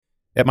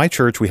At my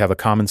church, we have a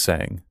common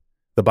saying: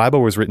 the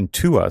Bible was written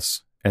to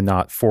us and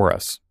not for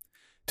us.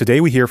 Today,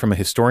 we hear from a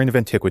historian of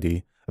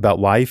antiquity about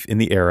life in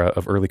the era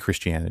of early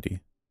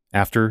Christianity.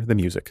 After the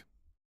music.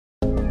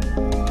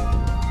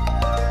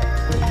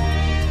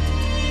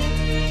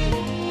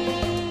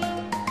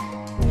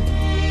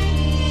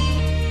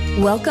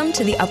 Welcome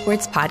to the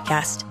Upwards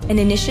Podcast, an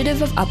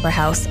initiative of Upper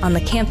House on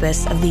the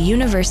campus of the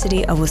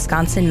University of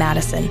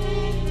Wisconsin-Madison.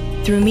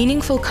 Through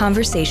meaningful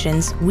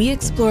conversations, we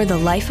explore the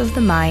life of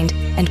the mind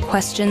and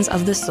questions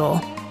of the soul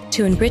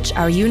to enrich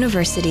our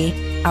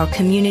university, our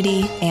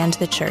community, and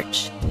the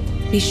church.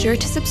 Be sure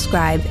to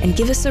subscribe and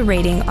give us a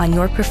rating on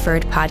your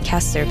preferred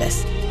podcast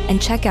service,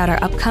 and check out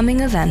our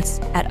upcoming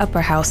events at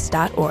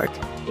upperhouse.org.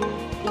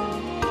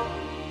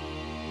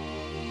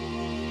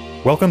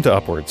 Welcome to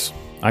Upwards.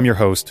 I'm your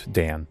host,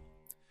 Dan.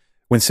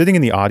 When sitting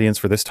in the audience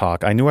for this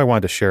talk, I knew I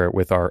wanted to share it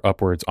with our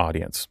Upwards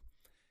audience.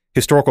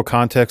 Historical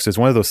context is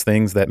one of those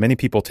things that many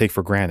people take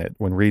for granted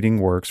when reading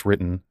works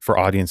written for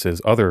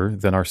audiences other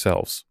than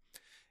ourselves.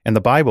 And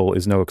the Bible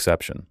is no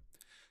exception.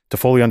 To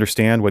fully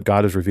understand what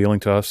God is revealing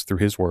to us through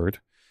His Word,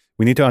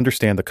 we need to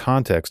understand the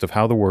context of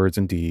how the words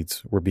and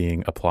deeds were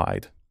being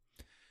applied.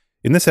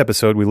 In this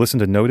episode, we listen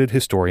to noted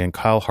historian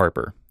Kyle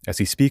Harper as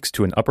he speaks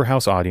to an Upper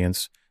House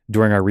audience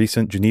during our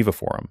recent Geneva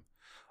Forum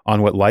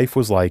on what life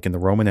was like in the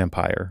Roman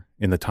Empire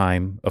in the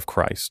time of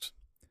Christ.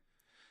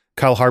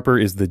 Kyle Harper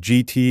is the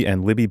G.T.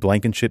 and Libby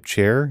Blankenship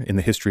Chair in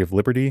the History of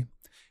Liberty,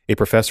 a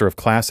professor of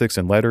classics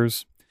and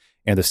letters,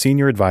 and a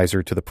senior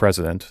advisor to the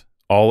president,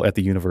 all at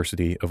the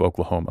University of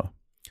Oklahoma.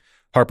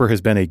 Harper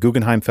has been a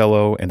Guggenheim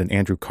Fellow and an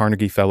Andrew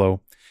Carnegie Fellow,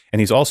 and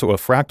he's also a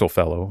Fractal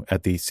Fellow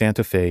at the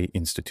Santa Fe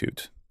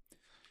Institute.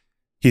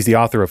 He's the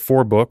author of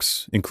 4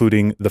 books,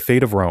 including The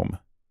Fate of Rome,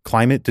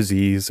 Climate,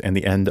 Disease, and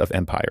the End of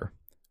Empire,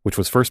 which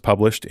was first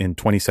published in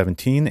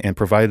 2017 and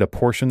provided a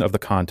portion of the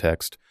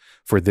context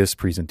for this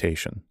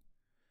presentation.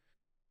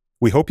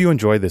 We hope you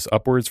enjoy this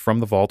Upwards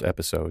from the Vault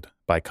episode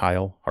by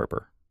Kyle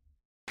Harper.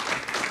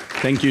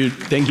 Thank you,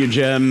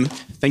 Jim.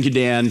 Thank you,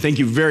 Dan. Thank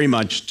you very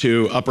much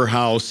to Upper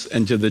House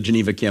and to the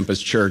Geneva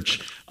Campus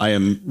Church. I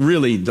am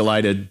really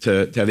delighted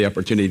to have the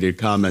opportunity to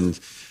come and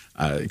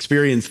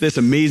experience this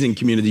amazing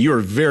community. You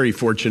are very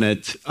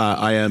fortunate.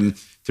 I am,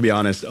 to be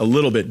honest, a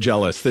little bit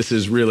jealous. This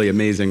is really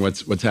amazing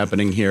what's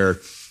happening here.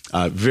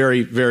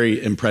 Very,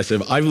 very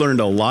impressive. I've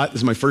learned a lot. This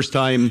is my first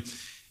time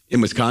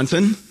in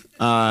Wisconsin.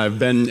 I've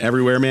been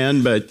everywhere,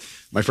 man, but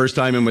my first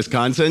time in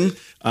Wisconsin.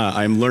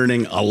 I'm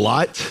learning a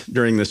lot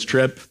during this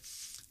trip.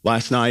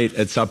 Last night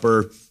at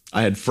supper,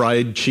 I had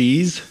fried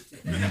cheese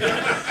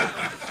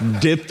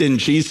dipped in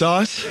cheese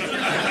sauce.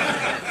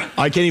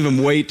 I can't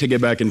even wait to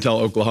get back and tell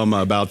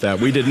Oklahoma about that.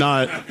 We did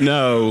not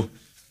know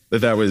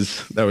that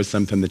was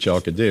something that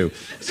y'all could do.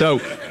 So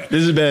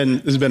this has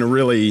been a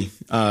really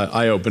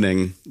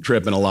eye-opening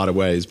trip in a lot of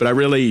ways. But I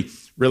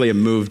really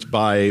am moved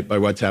by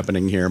what's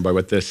happening here and by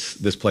what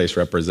this place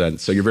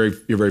represents. So you're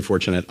very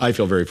fortunate. I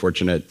feel very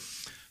fortunate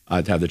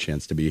to have the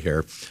chance to be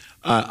here.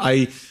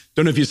 I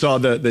don't know if you saw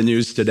the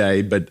news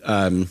today, but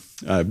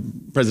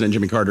President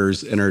Jimmy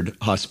Carter's entered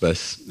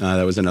hospice.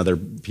 That was another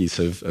piece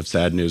of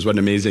sad news. What an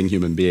amazing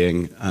human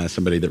being,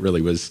 somebody that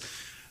really was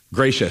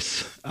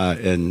gracious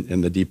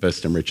in the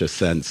deepest and richest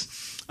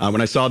sense. When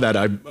I saw that,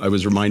 I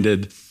was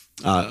reminded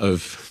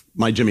of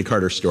my Jimmy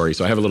Carter story.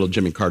 So I have a little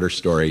Jimmy Carter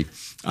story.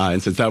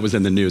 And since that was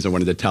in the news, I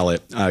wanted to tell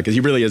it because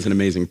he really is an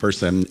amazing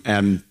person.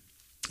 And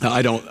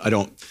I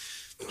don't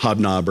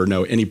hobnob or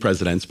know any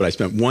presidents, but I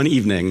spent one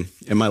evening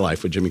in my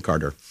life with Jimmy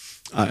Carter.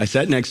 I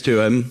sat next to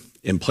him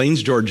in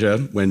Plains, Georgia,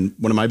 when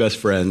one of my best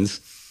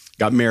friends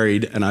got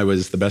married and I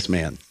was the best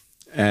man.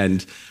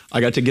 And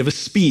I got to give a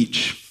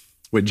speech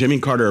with Jimmy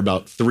Carter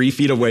about 3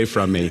 feet away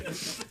from me.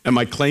 And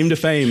my claim to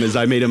fame is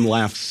I made him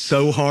laugh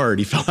so hard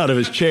he fell out of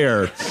his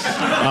chair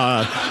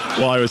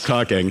while I was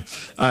talking.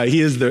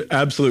 He is the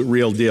absolute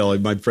real deal.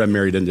 My friend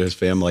married into his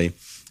family.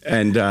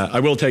 And I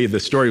will tell you, the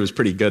story was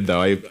pretty good,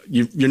 though.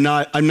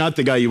 I'm not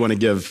the guy you want to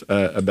give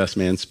a best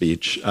man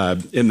speech.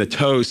 In the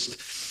toast,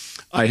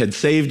 I had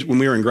saved, when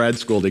we were in grad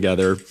school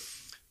together,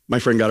 my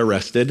friend got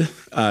arrested.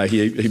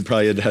 He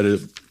probably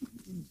had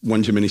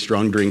one too many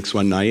strong drinks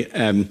one night.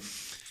 And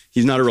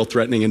he's not a real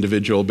threatening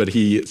individual, but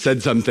he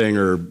said something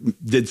or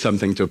did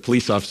something to a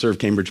police officer of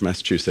Cambridge,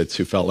 Massachusetts,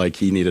 who felt like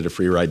he needed a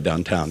free ride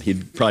downtown.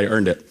 He'd probably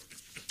earned it.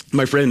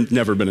 My friend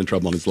never been in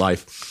trouble in his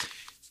life.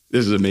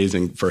 This is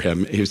amazing for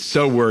him. He was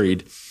so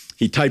worried,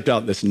 he typed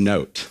out this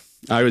note.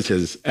 I was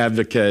his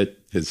advocate,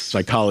 his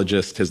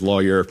psychologist, his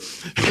lawyer,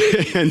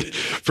 and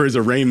for his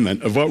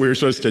arraignment of what I was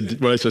supposed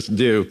to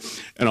do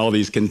and all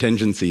these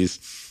contingencies.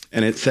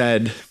 And it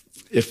said,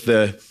 if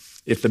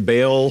the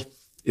bail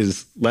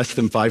is less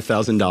than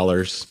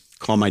 $5,000,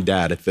 call my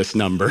dad at this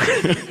number.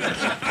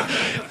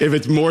 If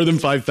it's more than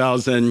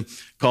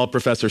 $5,000, call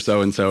Professor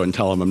so-and-so and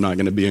tell him I'm not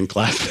going to be in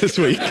class this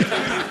week.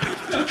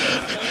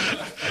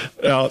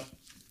 Now,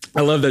 I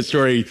love that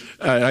story.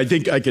 I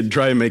think I could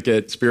try and make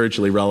it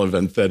spiritually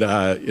relevant that,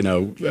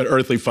 an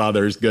earthly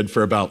father is good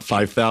for about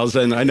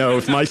 5,000. I know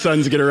if my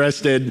sons get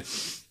arrested,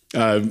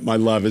 My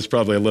love is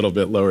probably a little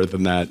bit lower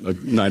than that. A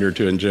night or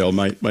two in jail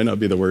might not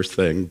be the worst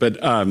thing.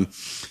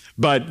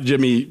 But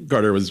Jimmy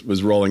Carter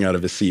was rolling out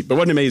of his seat. But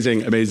what an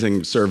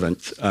amazing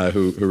servant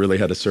who really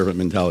had a servant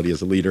mentality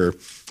as a leader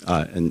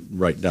and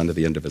right down to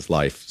the end of his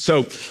life.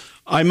 So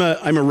I'm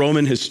a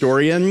Roman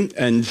historian,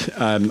 and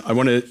I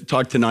want to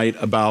talk tonight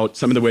about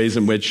some of the ways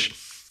in which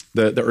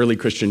the early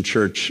Christian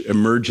church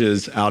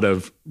emerges out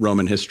of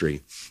Roman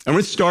history. I'm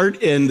going to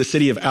start in the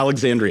city of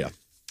Alexandria,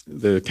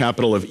 the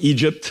capital of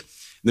Egypt,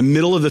 in the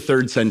middle of the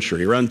 3rd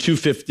century, around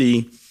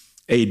 250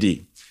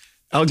 AD.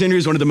 Alexandria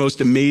is one of the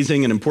most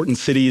amazing and important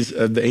cities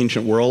of the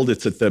ancient world.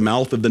 It's at the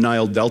mouth of the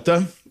Nile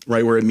Delta,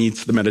 right where it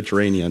meets the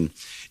Mediterranean.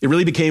 It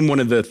really became one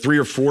of the 3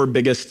 or 4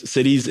 biggest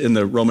cities in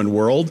the Roman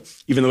world,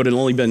 even though it had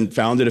only been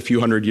founded a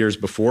few hundred years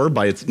before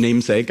by its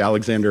namesake,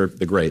 Alexander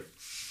the Great.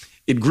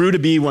 It grew to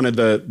be one of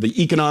the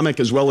economic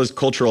as well as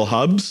cultural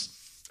hubs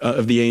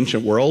of the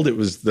ancient world. It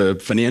was the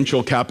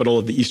financial capital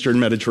of the Eastern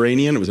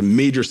Mediterranean. It was a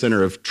major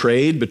center of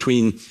trade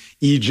between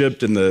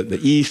Egypt and the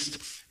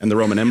East and the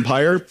Roman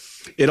Empire.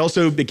 It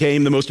also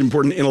became the most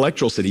important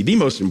intellectual city, the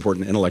most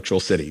important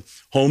intellectual city,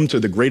 home to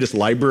the greatest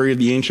library of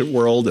the ancient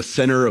world, a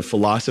center of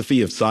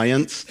philosophy, of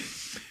science.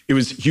 It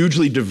was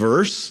hugely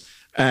diverse,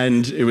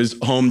 and it was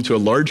home to a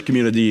large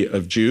community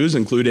of Jews,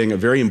 including a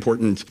very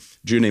important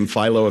Jew named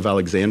Philo of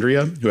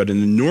Alexandria, who had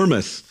an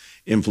enormous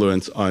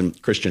influence on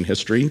Christian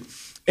history.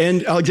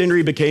 And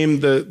Alexandria became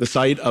the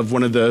site of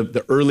one of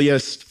the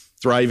earliest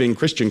thriving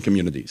Christian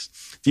communities.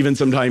 It's even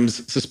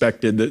sometimes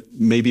suspected that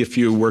maybe a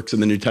few works in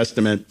the New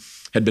Testament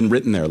had been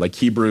written there, like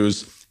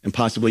Hebrews and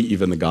possibly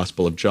even the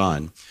Gospel of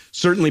John.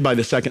 Certainly by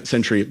the 2nd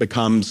century, it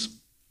becomes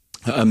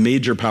a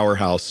major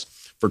powerhouse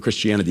for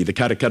Christianity. The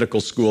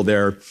catechetical school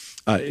there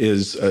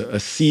is a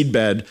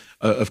seedbed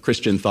of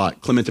Christian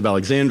thought. Clement of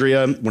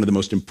Alexandria, one of the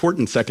most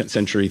important 2nd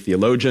century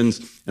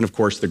theologians, and of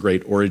course, the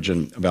great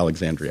Origen of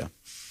Alexandria.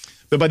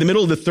 But by the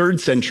middle of the 3rd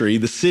century,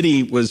 the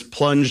city was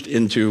plunged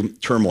into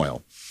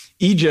turmoil.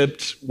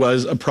 Egypt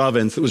was a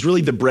province that was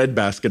really the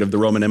breadbasket of the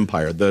Roman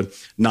Empire. The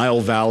Nile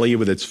Valley,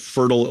 with its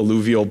fertile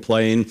alluvial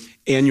plain,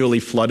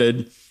 annually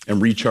flooded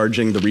and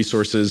recharging the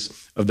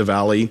resources of the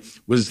valley,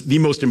 was the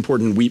most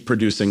important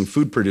wheat-producing,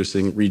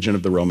 food-producing region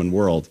of the Roman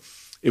world.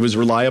 It was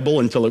reliable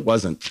until it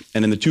wasn't.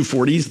 And in the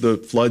 240s, the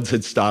floods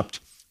had stopped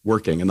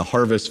working and the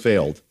harvest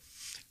failed.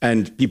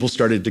 And people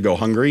started to go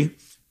hungry,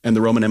 and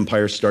the Roman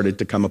Empire started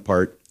to come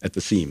apart at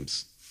the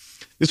seams.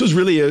 This was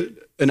really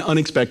an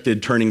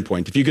unexpected turning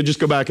point. If you could just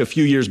go back a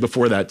few years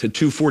before that to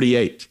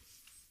 248,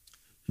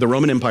 the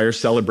Roman Empire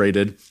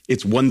celebrated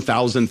its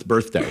 1000th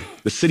birthday.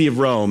 The city of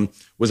Rome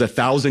was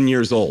 1,000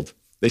 years old.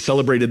 They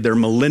celebrated their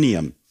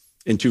millennium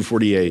in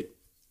 248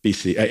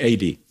 BC,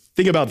 AD.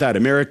 Think about that.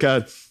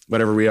 America,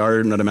 whatever we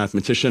are, not a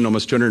mathematician,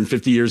 almost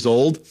 250 years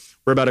old.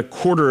 We're about a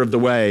quarter of the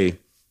way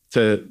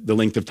to the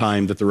length of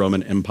time that the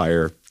Roman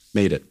Empire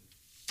made it.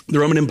 The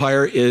Roman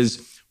Empire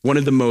is one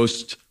of the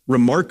most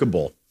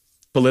remarkable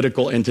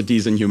political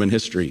entities in human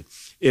history.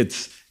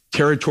 Its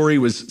territory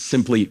was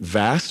simply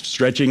vast,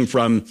 stretching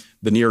from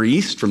the Near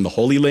East, from the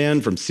Holy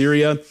Land, from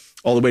Syria,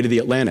 all the way to the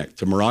Atlantic,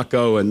 to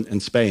Morocco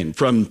and Spain.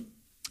 From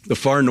the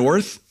far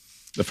north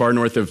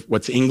of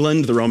what's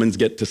England, the Romans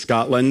get to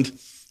Scotland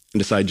and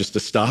decide just to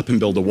stop and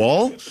build a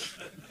wall.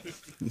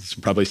 There's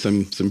probably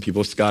some people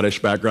with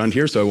Scottish background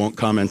here, so I won't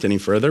comment any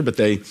further, but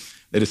they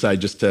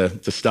decide just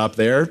to stop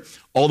there,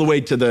 all the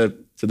way to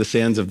the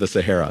sands of the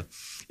Sahara.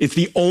 It's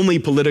the only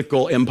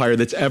political empire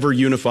that's ever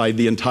unified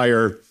the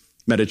entire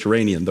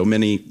Mediterranean, though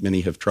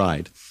many have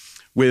tried.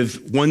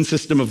 With one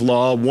system of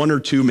law, 1 or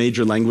 2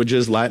 major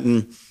languages,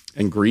 Latin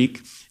and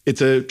Greek,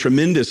 it's a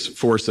tremendous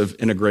force of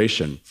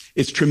integration.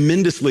 It's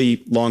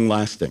tremendously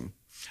long-lasting.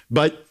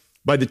 But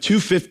by the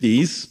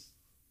 250s,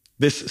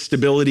 this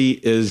stability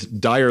is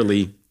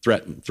direly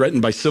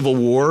threatened by civil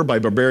war, by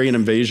barbarian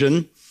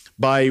invasion,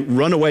 by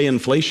runaway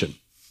inflation.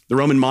 The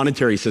Roman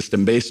monetary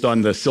system, based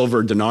on the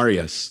silver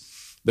denarius,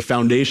 the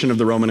foundation of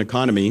the Roman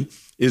economy,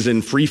 is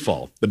in free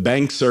fall. The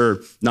banks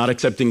are not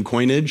accepting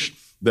coinage.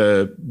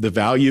 The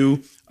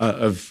value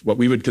of what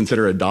we would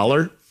consider a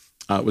dollar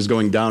was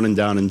going down and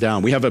down and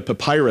down. We have a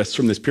papyrus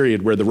from this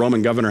period where the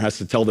Roman governor has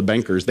to tell the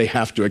bankers they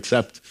have to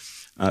accept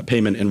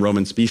payment in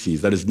Roman specie.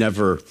 That is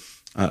never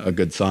a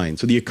good sign.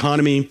 So the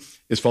economy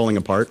is falling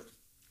apart.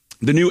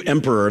 The new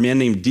emperor, a man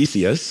named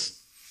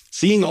Decius,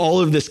 seeing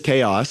all of this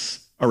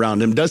chaos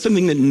around him, does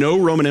something that no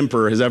Roman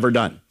emperor has ever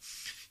done.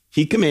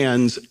 He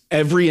commands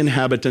every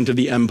inhabitant of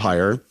the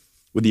empire,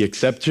 with the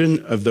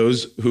exception of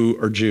those who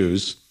are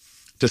Jews,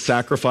 to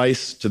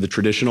sacrifice to the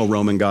traditional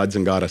Roman gods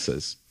and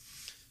goddesses.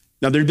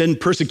 Now, there had been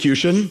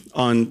persecution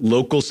on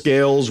local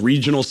scales,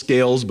 regional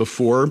scales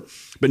before,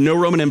 but no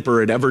Roman emperor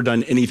had ever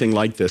done anything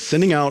like this,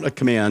 sending out a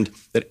command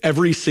that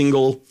every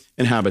single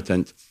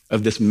inhabitant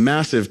of this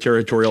massive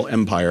territorial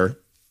empire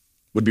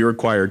would be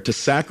required to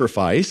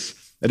sacrifice,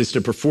 that is,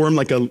 to perform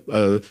like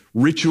a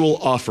ritual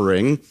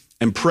offering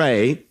and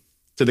pray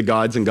to the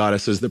gods and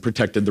goddesses that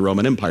protected the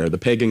Roman Empire, the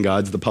pagan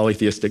gods, the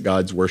polytheistic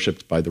gods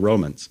worshipped by the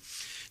Romans.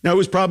 Now, it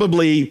was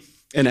probably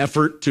an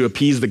effort to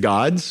appease the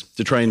gods,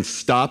 to try and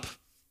stop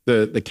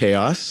the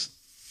chaos,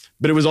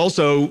 but it was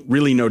also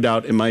really, no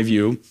doubt, in my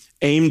view,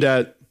 aimed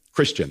at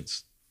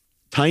Christians.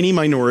 Tiny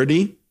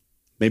minority,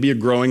 maybe a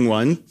growing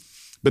one,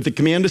 but the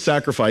command to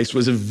sacrifice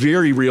was a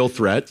very real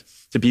threat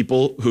to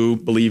people who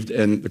believed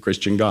in the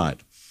Christian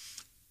God.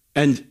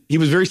 And he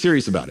was very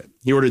serious about it.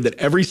 He ordered that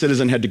every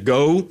citizen had to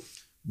go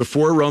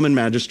before a Roman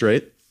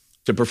magistrate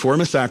to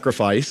perform a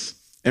sacrifice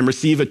and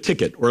receive a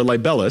ticket or a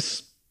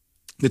libellus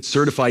that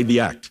certified the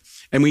act.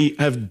 And we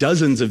have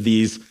dozens of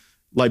these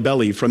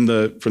libelli from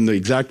the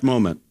exact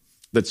moment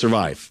that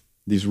survive,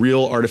 these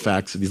real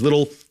artifacts, these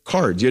little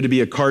cards. You had to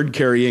be a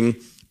card-carrying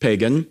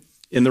pagan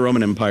in the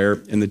Roman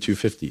Empire in the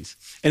 250s.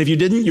 And if you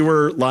didn't, you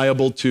were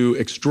liable to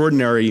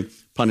extraordinary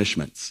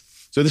punishments.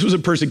 So this was a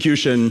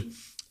persecution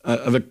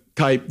of a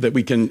type that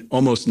we can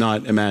almost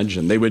not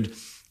imagine. They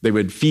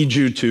would feed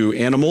you to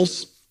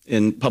animals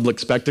in public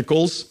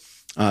spectacles.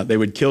 They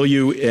would kill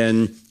you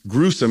in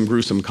gruesome,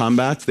 gruesome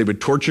combats. They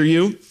would torture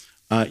you,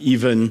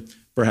 even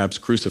perhaps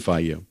crucify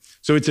you.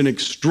 So it's an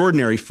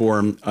extraordinary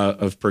form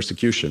of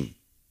persecution.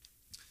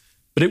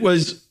 But it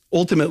was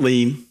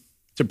ultimately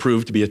to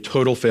prove to be a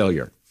total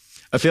failure.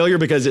 A failure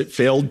because it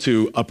failed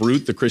to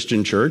uproot the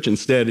Christian church.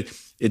 Instead,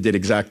 it did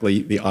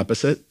exactly the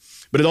opposite.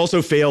 But it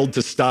also failed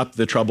to stop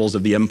the troubles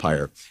of the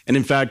empire. And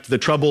in fact, the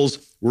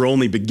troubles were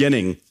only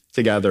beginning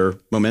to gather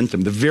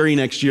momentum. The very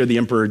next year, the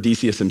Emperor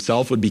Decius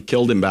himself would be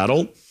killed in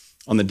battle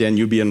on the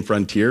Danubian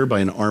frontier by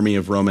an army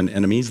of Roman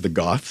enemies, the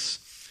Goths,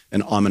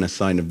 an ominous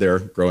sign of their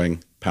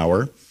growing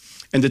power.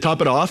 And to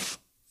top it off,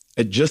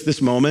 at just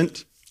this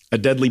moment, a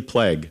deadly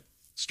plague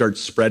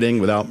starts spreading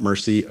without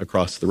mercy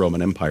across the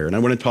Roman Empire. And I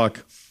want to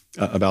talk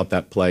about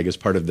that plague as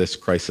part of this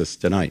crisis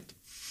tonight.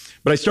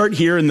 But I start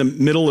here in the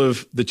middle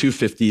of the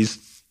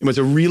 250s. It was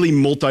a really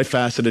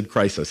multifaceted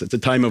crisis. It's a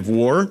time of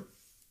war.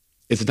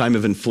 It's a time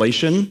of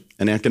inflation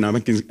and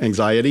economic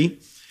anxiety.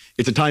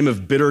 It's a time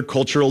of bitter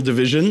cultural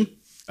division,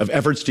 of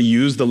efforts to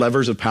use the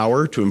levers of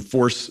power to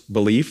enforce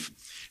belief.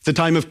 It's a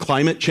time of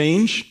climate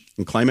change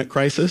and climate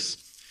crisis.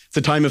 It's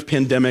a time of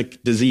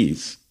pandemic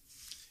disease.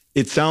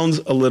 It sounds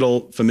a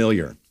little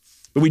familiar,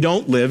 but we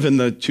don't live in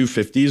the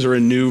 250s or a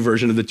new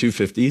version of the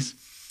 250s.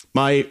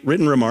 My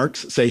written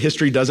remarks say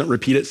history doesn't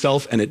repeat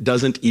itself and it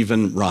doesn't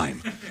even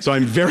rhyme. So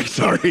I'm very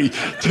sorry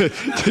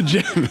to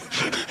Jim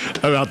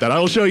about that. I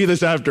will show you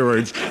this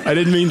afterwards. I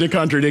didn't mean to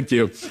contradict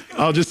you.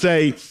 I'll just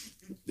say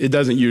it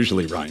doesn't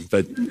usually rhyme,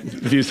 but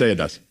if you say it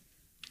does.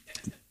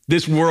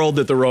 This world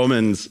that the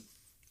Romans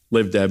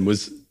lived in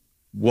was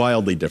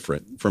wildly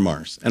different from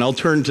ours. And I'll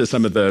turn to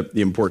some of the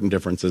important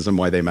differences and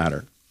why they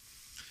matter.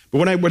 But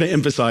what I want to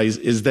emphasize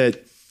is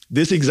that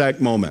this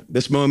exact moment,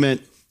 this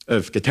moment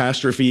of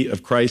catastrophe,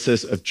 of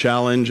crisis, of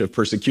challenge, of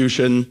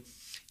persecution,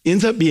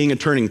 ends up being a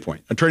turning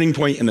point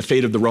in the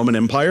fate of the Roman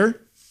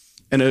Empire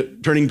and a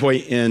turning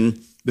point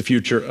in the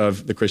future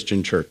of the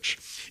Christian church.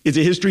 It's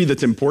a history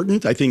that's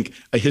important, I think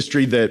a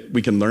history that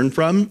we can learn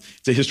from.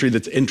 It's a history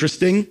that's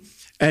interesting,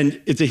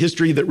 and it's a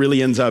history that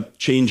really ends up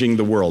changing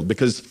the world,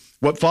 because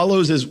what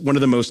follows is one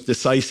of the most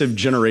decisive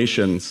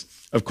generations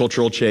of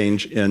cultural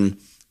change in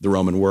the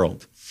Roman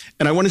world.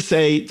 And I want to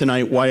say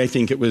tonight why I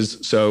think it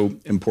was so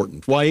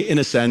important, why, in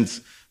a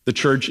sense, the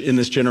church in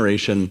this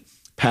generation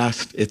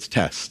passed its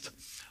test.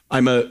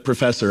 I'm a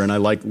professor and I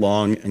like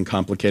long and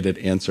complicated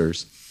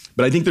answers,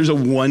 but I think there's a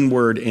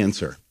one-word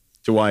answer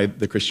to why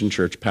the Christian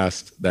church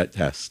passed that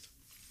test.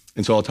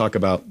 And so I'll talk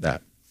about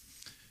that.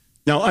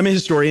 Now, I'm a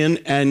historian,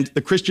 and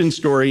the Christian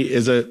story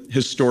is a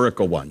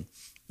historical one.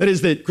 That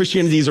is, that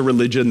Christianity is a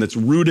religion that's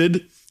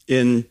rooted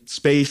in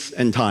space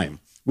and time,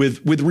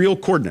 with real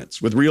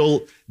coordinates, with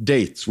real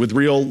dates, with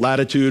real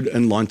latitude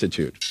and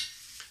longitude.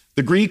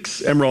 The Greeks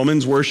and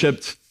Romans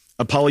worshipped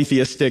a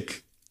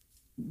polytheistic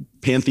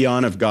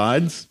pantheon of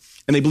gods,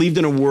 and they believed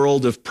in a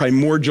world of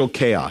primordial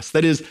chaos.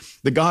 That is,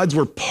 the gods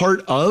were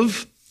part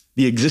of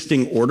the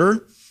existing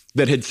order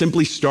that had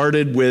simply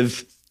started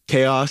with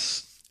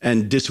chaos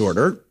and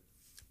disorder,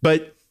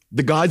 but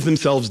the gods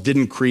themselves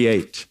didn't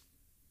create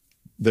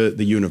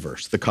the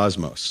universe, the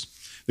cosmos.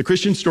 The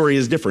Christian story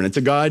is different. It's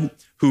a God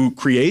who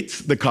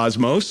creates the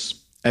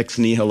cosmos, ex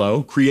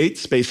nihilo, creates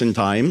space and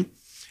time,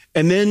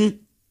 and then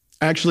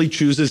actually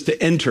chooses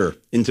to enter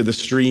into the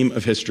stream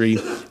of history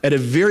at a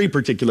very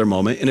particular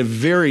moment in a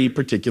very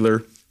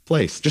particular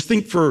place. Just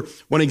think for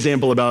one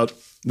example about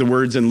the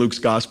words in Luke's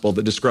gospel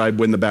that describe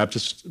when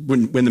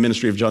the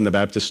ministry of John the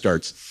Baptist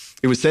starts.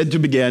 It was said to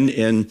begin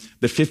in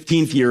the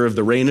 15th year of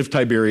the reign of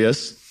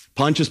Tiberius,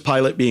 Pontius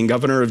Pilate being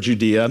governor of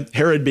Judea,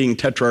 Herod being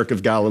tetrarch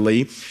of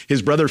Galilee,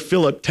 his brother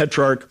Philip,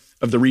 tetrarch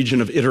of the region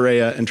of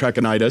Iturea and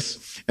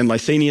Trachonitis, and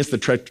Lysanias, the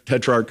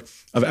tetrarch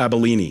of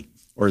Abilene,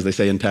 or as they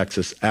say in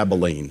Texas,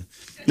 Abilene.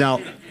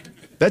 Now,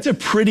 that's a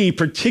pretty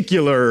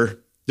particular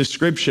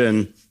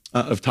description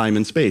of time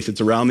and space. It's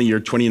around the year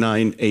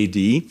 29 AD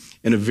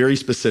in a very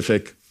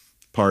specific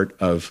part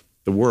of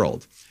the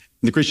world.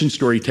 And the Christian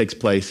story takes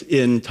place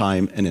in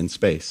time and in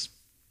space.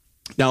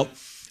 Now,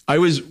 I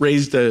was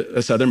raised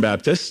a Southern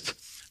Baptist.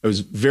 I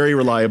was very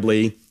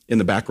reliably in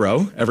the back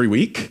row every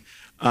week.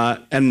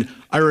 And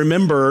I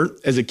remember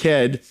as a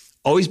kid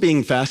always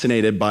being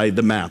fascinated by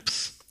the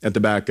maps at the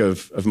back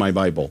of my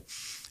Bible.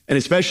 And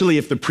especially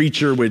if the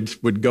preacher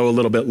would go a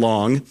little bit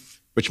long,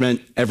 which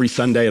meant every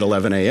Sunday at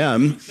 11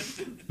 a.m.,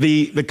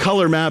 the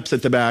color maps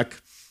at the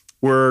back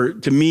were,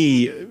 to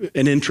me,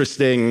 an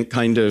interesting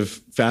kind of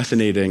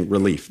fascinating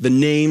relief. The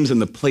names and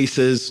the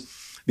places,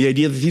 the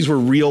idea that these were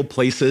real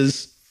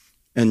places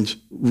and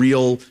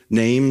real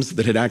names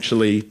that had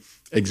actually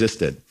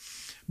existed.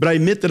 But I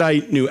admit that I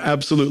knew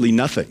absolutely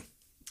nothing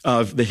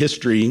of the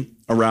history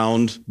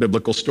around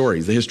biblical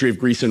stories, the history of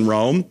Greece and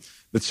Rome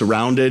that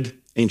surrounded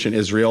ancient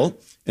Israel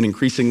and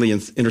increasingly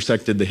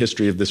intersected the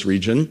history of this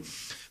region.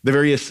 The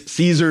various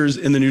Caesars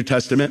in the New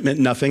Testament meant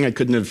nothing. I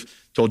couldn't have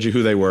told you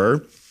who they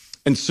were.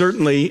 And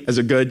certainly, as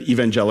a good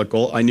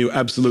evangelical, I knew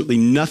absolutely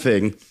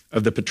nothing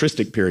of the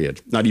patristic period,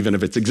 not even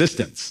of its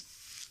existence.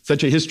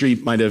 Such a history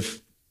might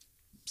have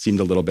seemed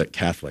a little bit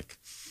Catholic.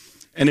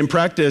 And in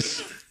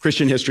practice,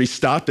 Christian history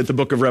stopped at the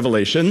book of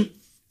Revelation,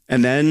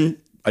 and then,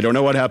 I don't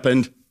know what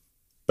happened,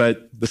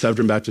 but the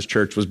Southern Baptist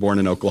Church was born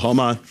in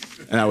Oklahoma,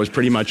 and that was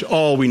pretty much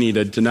all we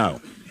needed to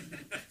know.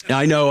 Now,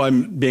 I know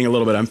I'm being a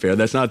little bit unfair.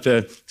 That's not the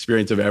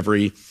experience of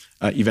every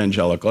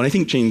evangelical, and I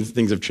think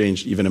things have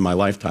changed even in my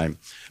lifetime.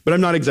 But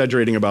I'm not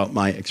exaggerating about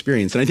my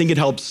experience, and I think it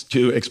helps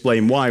to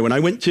explain why. When I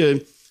went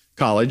to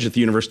college at the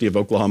University of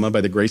Oklahoma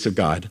by the grace of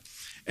God,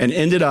 and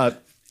ended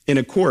up in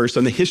a course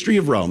on the history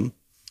of Rome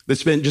that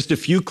spent just a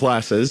few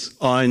classes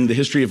on the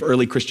history of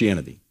early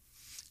Christianity,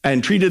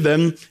 and treated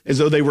them as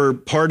though they were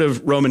part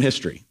of Roman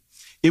history,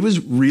 it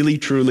was really,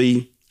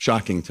 truly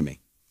shocking to me.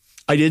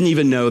 I didn't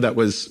even know that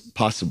was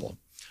possible.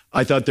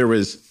 I thought there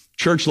was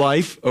church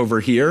life over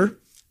here,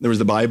 there was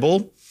the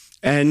Bible,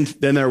 and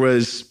then there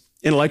was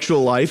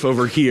intellectual life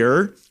over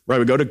here, where I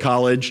would go to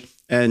college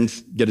and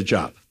get a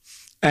job.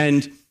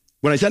 And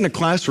when I sat in a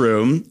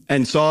classroom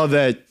and saw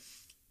that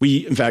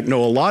we, in fact,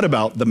 know a lot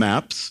about the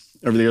maps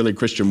of the early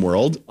Christian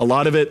world, a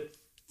lot of it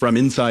from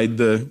inside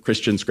the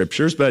Christian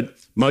scriptures, but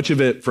much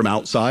of it from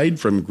outside,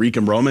 from Greek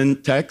and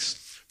Roman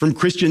texts, from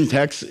Christian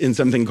texts in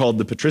something called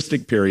the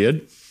patristic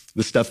period,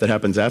 the stuff that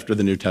happens after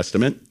the New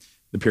Testament,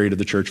 the period of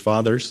the church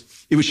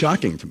fathers. It was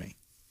shocking to me.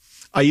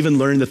 I even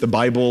learned that the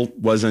Bible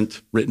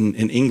wasn't written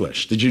in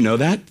English. Did you know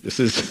that?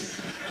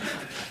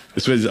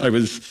 I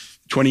was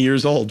 20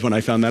 years old when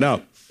I found that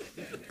out.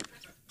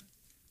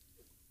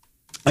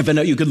 I found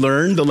out you could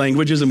learn the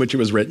languages in which it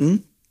was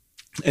written,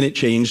 and it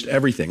changed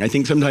everything. I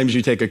think sometimes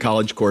you take a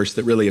college course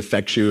that really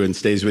affects you and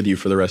stays with you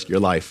for the rest of your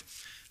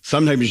life.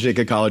 Sometimes you take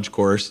a college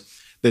course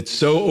that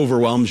so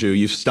overwhelms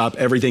you stop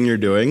everything you're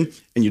doing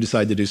and you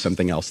decide to do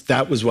something else.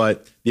 That was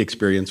what the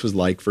experience was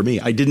like for me.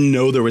 I didn't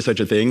know there was such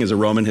a thing as a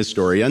Roman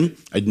historian.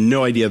 I had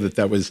no idea that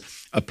that was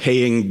a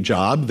paying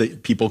job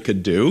that people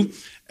could do.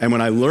 And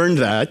when I learned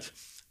that,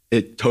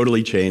 it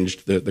totally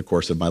changed the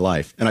course of my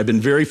life. And I've been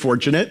very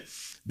fortunate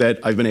that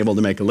I've been able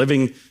to make a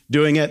living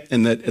doing it,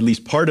 and that at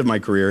least part of my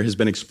career has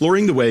been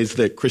exploring the ways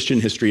that Christian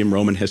history and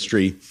Roman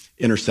history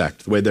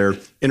intersect, the way they're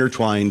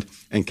intertwined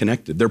and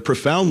connected. They're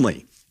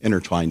profoundly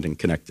intertwined and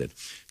connected.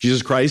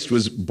 Jesus Christ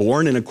was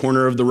born in a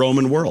corner of the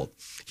Roman world.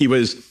 He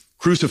was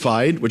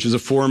crucified, which is a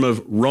form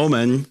of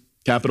Roman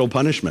capital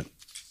punishment.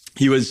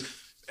 He was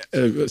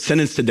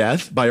sentenced to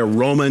death by a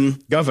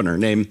Roman governor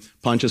named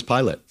Pontius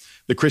Pilate.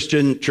 The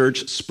Christian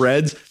church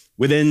spreads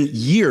within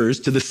years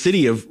to the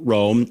city of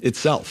Rome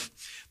itself.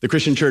 The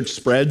Christian church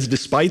spreads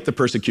despite the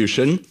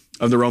persecution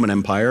of the Roman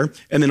Empire,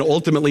 and then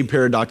ultimately,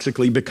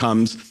 paradoxically,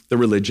 becomes the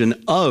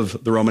religion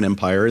of the Roman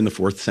Empire in the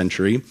 4th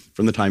century,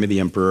 from the time of the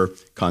Emperor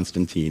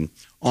Constantine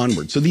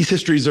onward. So these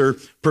histories are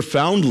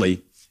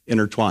profoundly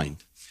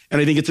intertwined.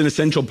 And I think it's an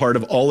essential part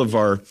of all of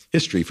our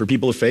history for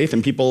people of faith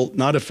and people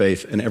not of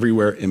faith and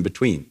everywhere in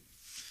between.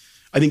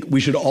 I think we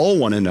should all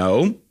want to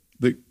know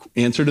the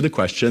answer to the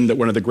question that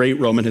one of the great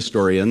Roman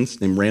historians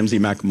named Ramsay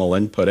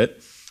MacMullen put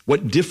it: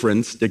 what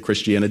difference did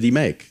Christianity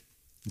make?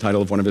 The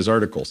title of one of his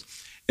articles.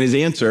 And his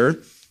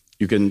answer,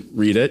 you can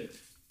read it,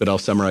 but I'll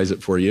summarize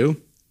it for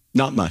you: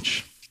 not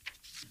much.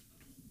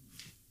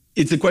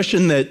 It's a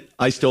question that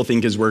I still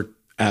think is worth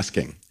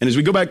asking. And as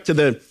we go back to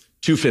the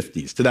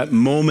 250s, to that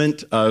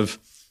moment of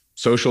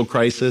social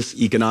crisis,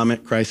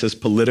 economic crisis,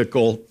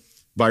 political,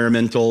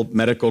 environmental,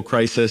 medical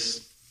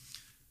crisis,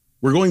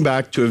 we're going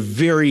back to a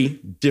very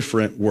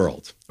different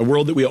world, a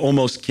world that we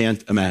almost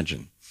can't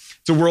imagine.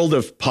 It's a world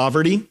of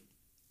poverty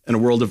and a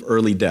world of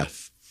early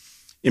death.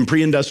 In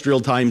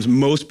pre-industrial times,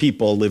 most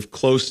people live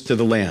close to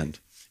the land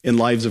in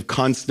lives of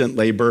constant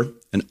labor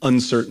and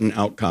uncertain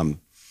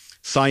outcome.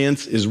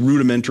 Science is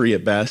rudimentary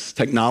at best.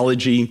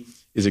 Technology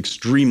is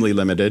extremely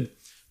limited.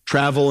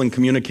 Travel and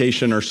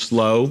communication are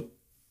slow.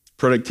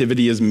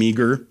 Productivity is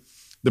meager.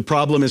 The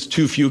problem is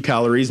too few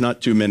calories,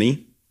 not too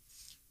many.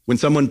 When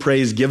someone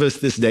prays, "Give us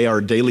this day our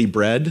daily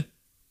bread,"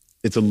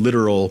 it's a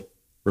literal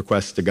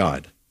request to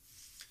God.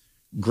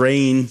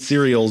 Grain,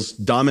 cereals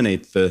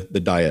dominate the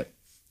diet,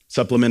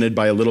 supplemented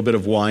by a little bit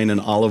of wine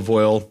and olive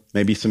oil,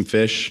 maybe some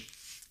fish.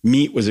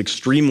 Meat was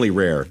extremely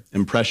rare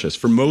and precious.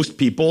 For most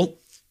people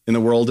in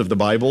the world of the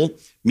Bible,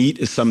 meat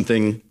is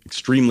something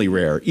extremely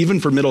rare. Even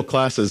for middle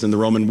classes in the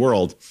Roman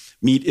world,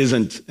 meat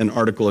isn't an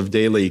article of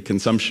daily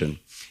consumption.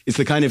 It's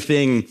the kind of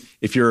thing,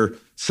 if your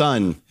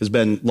son has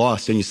been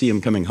lost and you see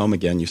him coming home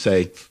again, you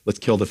say, let's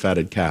kill the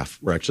fatted calf.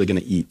 We're actually going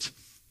to eat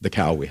the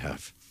cow we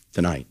have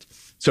tonight.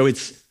 So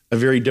it's a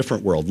very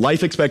different world.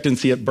 Life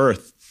expectancy at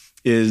birth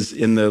is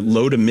in the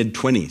low to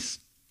mid-20s,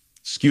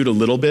 skewed a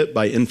little bit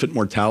by infant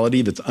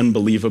mortality that's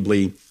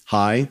unbelievably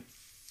high.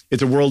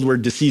 It's a world where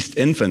deceased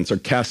infants are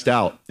cast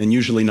out and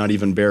usually not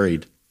even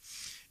buried.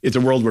 It's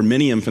a world where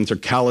many infants are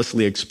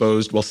callously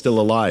exposed while still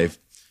alive,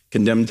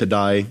 condemned to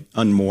die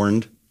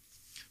unmourned.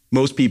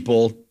 Most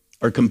people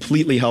are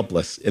completely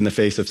helpless in the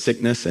face of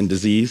sickness and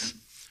disease.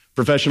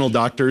 Professional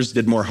doctors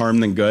did more harm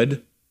than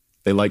good.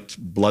 They liked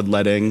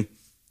bloodletting.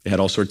 They had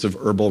all sorts of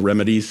herbal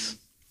remedies.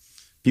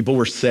 People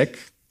were sick.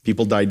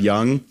 People died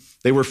young.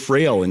 They were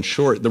frail and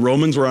short. The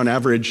Romans were on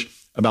average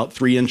about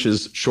 3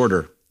 inches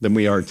shorter than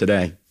we are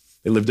today.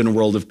 They lived in a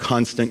world of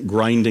constant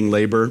grinding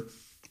labor,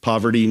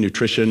 poverty,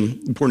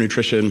 poor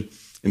nutrition,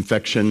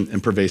 infection,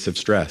 and pervasive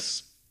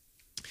stress.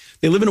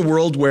 They live in a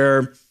world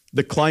where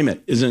the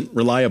climate isn't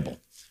reliable.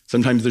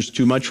 Sometimes there's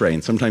too much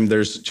rain. Sometimes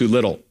there's too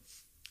little.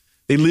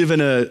 They live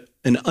in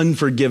an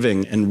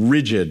unforgiving and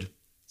rigid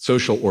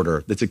social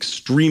order that's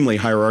extremely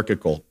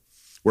hierarchical,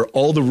 where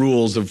all the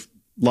rules of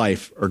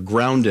life are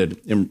grounded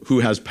in who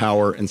has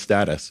power and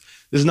status.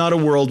 This is not a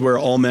world where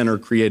all men are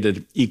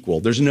created equal.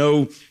 There's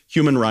no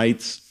human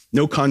rights,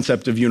 no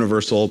concept of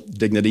universal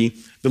dignity.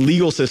 The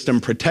legal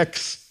system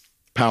protects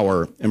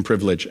power and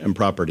privilege and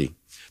property.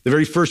 The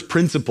very first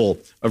principle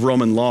of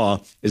Roman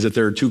law is that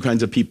there are two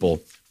kinds of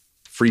people,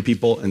 free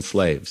people and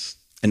slaves,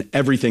 and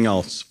everything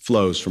else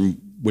flows from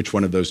which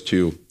one of those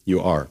two you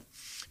are.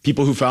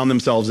 People who found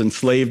themselves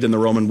enslaved in the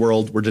Roman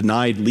world were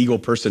denied legal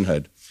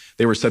personhood.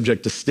 They were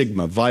subject to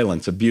stigma,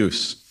 violence,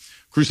 abuse.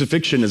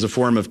 Crucifixion is a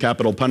form of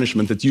capital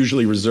punishment that's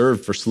usually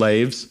reserved for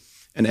slaves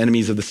and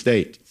enemies of the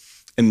state.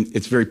 And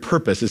its very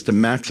purpose is to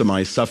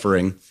maximize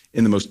suffering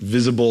in the most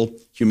visible,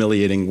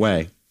 humiliating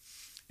way.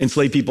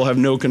 Enslaved people have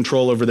no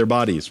control over their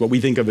bodies. What we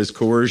think of as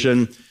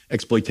coercion,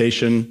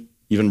 exploitation,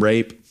 even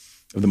rape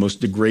of the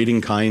most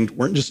degrading kind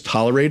weren't just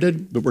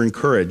tolerated, but were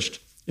encouraged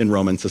in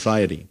Roman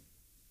society.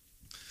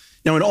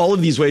 Now, in all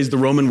of these ways, the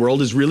Roman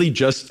world is really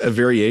just a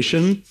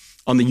variation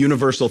on the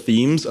universal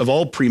themes of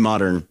all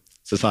pre-modern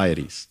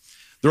societies.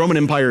 The Roman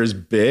Empire is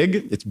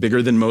big. It's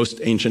bigger than most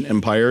ancient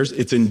empires.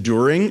 It's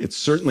enduring. It's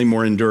certainly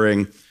more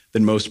enduring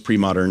than most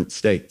pre-modern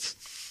states.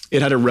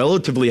 It had a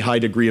relatively high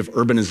degree of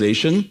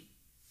urbanization.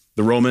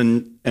 The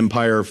Roman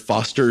Empire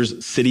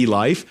fosters city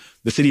life.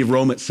 The city of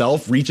Rome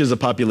itself reaches a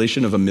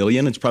population of 1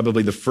 million. It's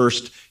probably the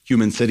first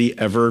human city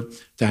ever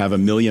to have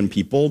 1 million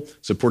people,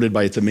 supported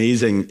by its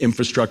amazing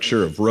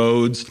infrastructure of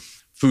roads,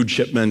 food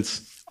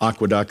shipments,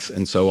 aqueducts,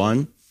 and so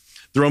on.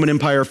 The Roman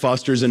Empire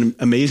fosters an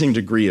amazing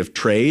degree of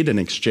trade and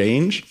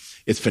exchange.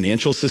 Its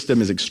financial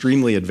system is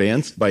extremely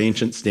advanced by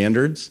ancient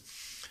standards.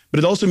 But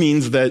it also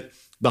means that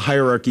the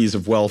hierarchies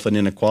of wealth and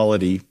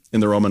inequality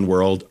in the Roman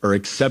world are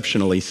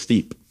exceptionally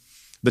steep.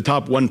 The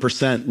top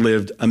 1%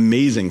 lived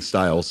amazing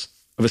styles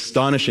of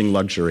astonishing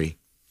luxury.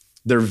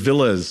 Their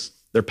villas,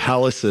 their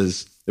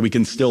palaces that we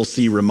can still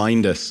see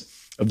remind us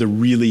of the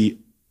really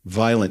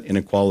violent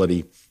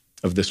inequality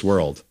of this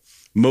world.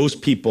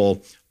 Most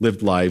people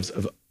lived lives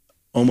of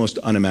almost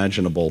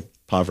unimaginable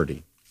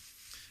poverty.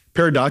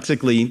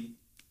 Paradoxically,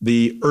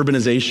 the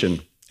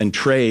urbanization and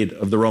trade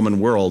of the Roman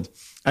world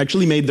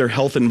actually made their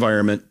health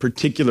environment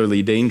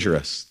particularly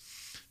dangerous.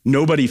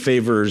 Nobody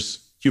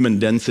favors human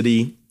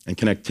density and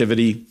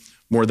connectivity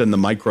more than the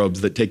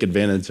microbes that take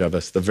advantage of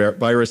us, the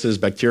viruses,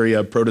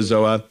 bacteria,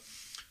 protozoa,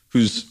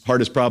 whose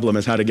hardest problem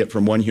is how to get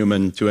from one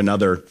human to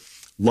another,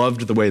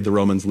 loved the way the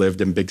Romans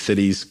lived in big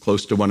cities,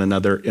 close to one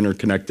another,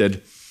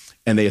 interconnected,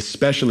 and they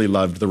especially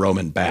loved the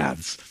Roman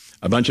baths.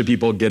 A bunch of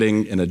people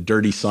getting in a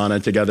dirty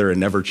sauna together and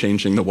never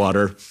changing the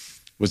water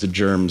was a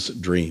germ's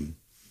dream.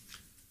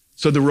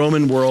 So the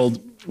Roman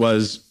world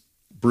was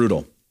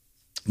brutal.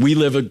 We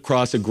live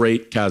across a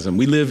great chasm.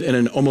 We live in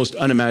an almost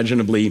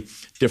unimaginably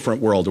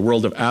different world, a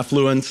world of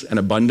affluence and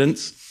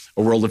abundance,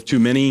 a world of too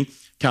many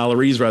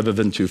calories rather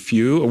than too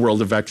few, a world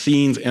of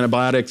vaccines,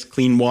 antibiotics,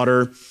 clean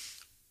water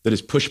that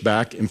has pushed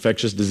back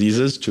infectious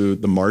diseases to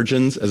the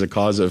margins as a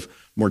cause of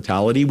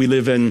mortality. We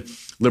live in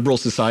liberal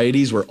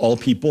societies where all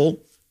people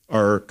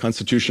are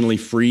constitutionally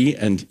free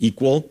and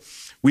equal.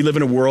 We live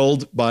in a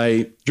world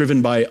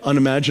driven by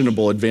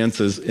unimaginable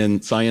advances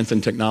in science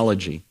and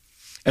technology.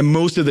 And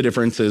most of the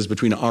differences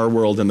between our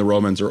world and the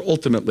Romans are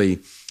ultimately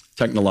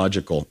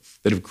technological,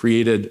 that have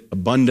created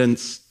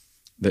abundance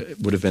that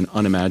would have been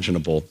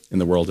unimaginable in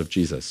the world of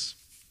Jesus.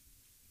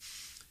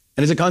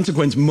 And as a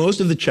consequence, most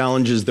of the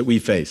challenges that we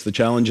face, the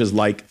challenges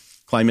like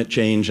climate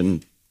change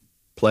and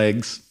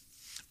plagues,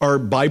 are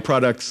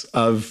byproducts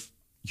of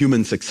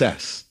human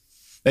success.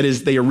 That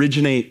is, they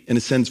originate, in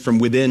a sense, from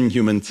within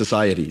human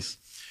societies.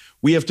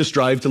 We have to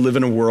strive to live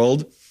in a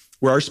world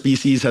where our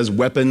species has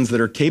weapons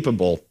that are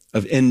capable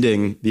of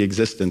ending the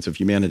existence of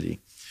humanity.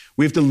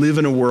 We have to live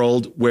in a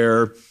world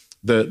where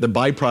the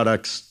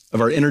byproducts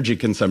of our energy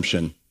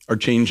consumption are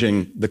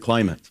changing the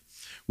climate.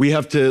 We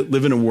have to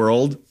live in a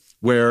world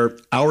where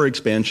our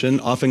expansion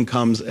often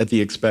comes at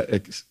the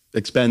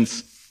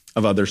expense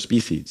of other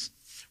species.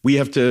 We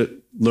have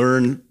to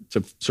learn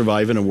to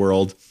survive in a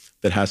world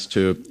that has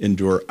to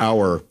endure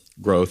our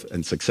growth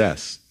and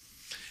success.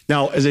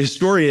 Now, as a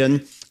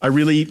historian, I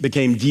really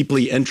became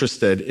deeply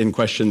interested in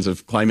questions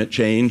of climate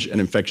change and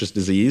infectious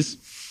disease,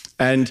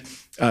 and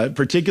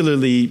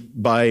particularly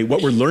by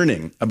what we're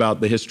learning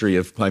about the history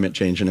of climate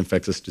change and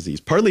infectious disease,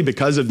 partly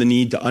because of the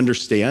need to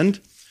understand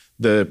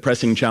the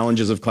pressing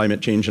challenges of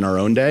climate change in our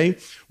own day.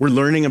 We're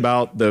learning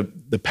about the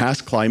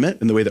past climate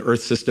and the way the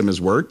Earth system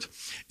has worked,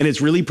 and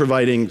it's really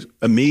providing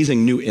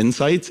amazing new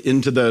insights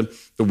into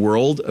the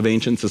world of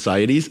ancient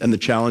societies and the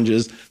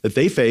challenges that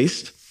they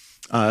faced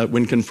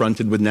when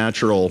confronted with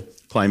natural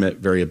climate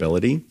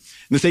variability. And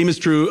the same is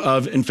true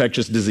of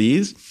infectious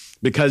disease.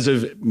 Because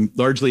of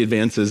largely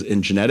advances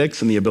in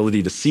genetics and the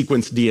ability to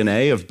sequence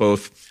DNA of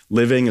both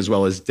living as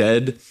well as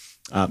dead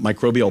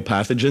microbial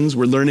pathogens,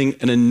 we're learning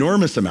an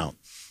enormous amount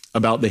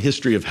about the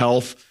history of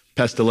health,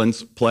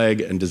 pestilence, plague,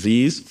 and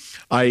disease.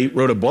 I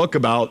wrote a book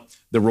about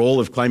the role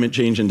of climate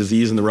change and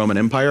disease in the Roman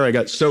Empire. I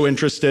got so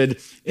interested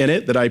in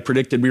it that I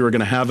predicted we were going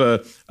to have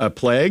a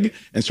plague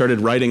and started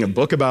writing a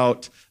book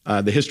about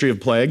the history of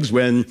plagues.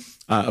 When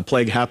a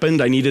plague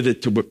happened, I needed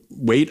it to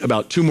wait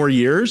about 2 more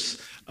years.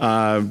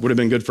 Would have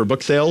been good for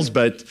book sales,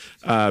 but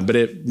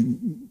it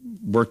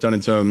worked on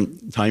its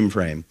own time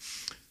frame.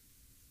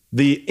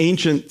 The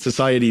ancient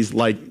societies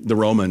like the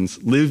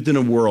Romans lived in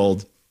a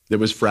world that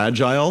was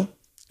fragile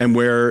and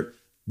where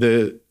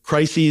the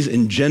crises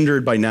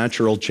engendered by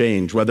natural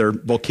change, whether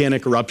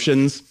volcanic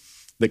eruptions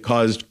that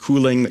caused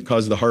cooling, that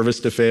caused the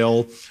harvest to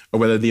fail, or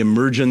whether the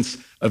emergence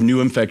of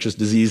new infectious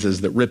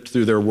diseases that ripped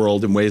through their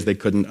world in ways they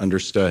couldn't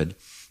understood.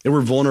 They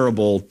were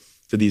vulnerable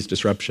to these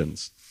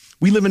disruptions.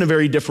 We live in a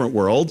very different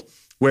world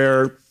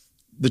where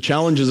the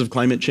challenges of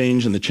climate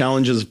change and the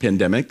challenges of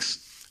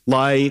pandemics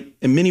lie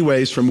in many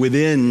ways from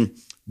within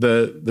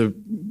the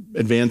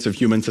advance of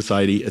human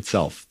society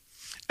itself.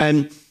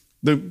 And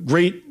the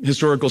great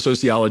historical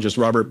sociologist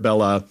Robert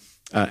Bellah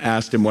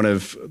asked in one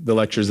of the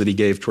lectures that he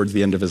gave towards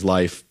the end of his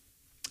life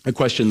a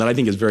question that I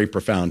think is very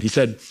profound. He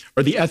said,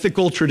 "Are the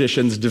ethical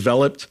traditions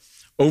developed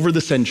over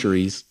the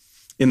centuries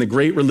in the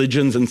great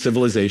religions and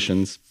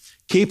civilizations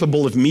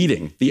capable of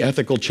meeting the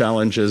ethical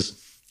challenges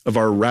of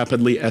our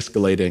rapidly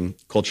escalating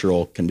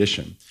cultural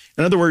condition?"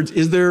 In other words,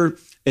 is there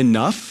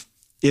enough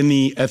in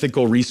the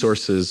ethical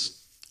resources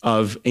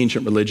of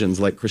ancient religions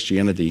like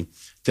Christianity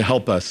to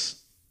help us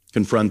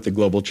confront the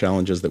global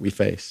challenges that we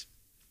face?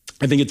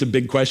 I think it's a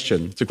big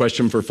question. It's a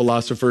question for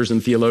philosophers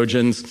and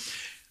theologians.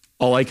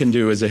 All I can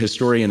do as a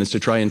historian is to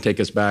try and take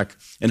us back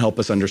and help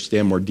us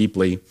understand more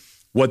deeply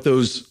what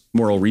those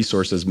moral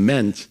resources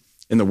meant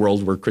in the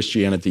world where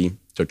Christianity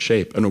took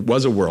shape. And it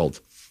was a world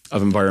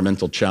of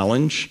environmental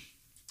challenge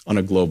on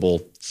a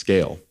global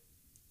scale.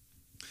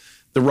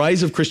 The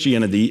rise of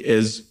Christianity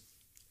is,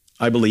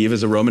 I believe,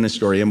 as a Roman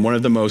historian, one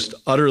of the most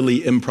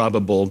utterly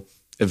improbable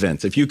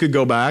events. If you could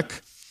go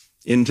back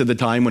into the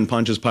time when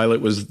Pontius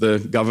Pilate was the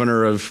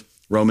governor of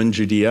Roman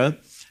Judea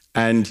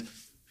and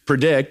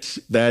predict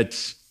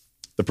that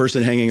the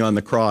person hanging on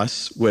the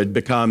cross would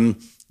become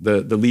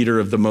the leader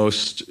of the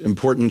most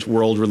important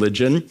world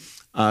religion,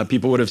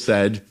 people would have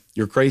said,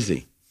 "You're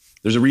crazy."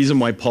 There's a reason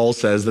why Paul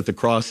says that the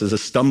cross is a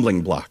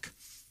stumbling block.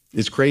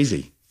 It's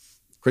crazy.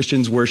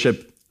 Christians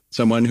worship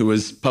someone who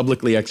was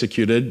publicly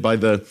executed by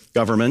the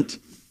government,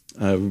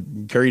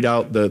 carried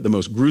out the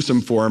most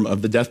gruesome form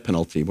of the death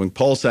penalty. When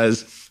Paul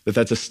says that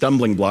that's a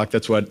stumbling block,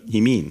 that's what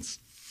he means.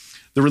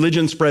 The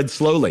religion spread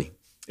slowly.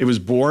 It was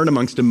born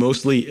amongst a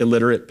mostly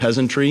illiterate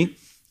peasantry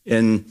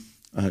in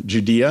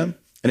Judea,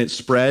 and it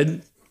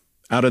spread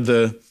out of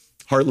the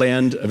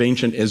heartland of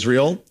ancient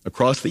Israel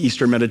across the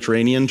Eastern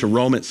Mediterranean to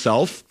Rome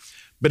itself.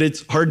 But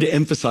it's hard to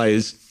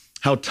emphasize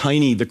how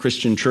tiny the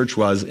Christian church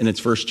was in its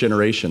first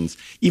generations.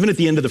 Even at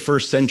the end of the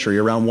first century,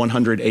 around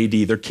 100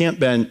 AD, there can't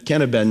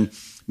have been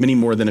many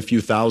more than a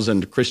few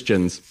thousand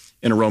Christians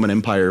in a Roman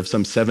Empire of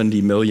some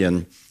 70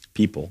 million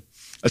people.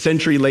 A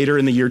century later,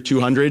 in the year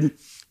 200,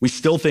 we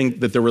still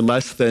think that there were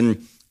less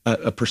than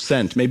a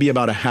percent, maybe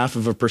about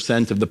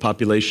 0.5% of the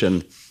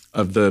population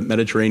of the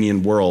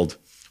Mediterranean world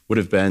would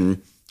have been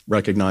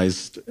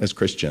recognized as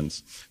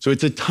Christians. So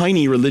it's a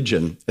tiny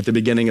religion at the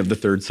beginning of the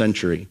 3rd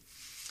century.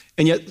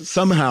 And yet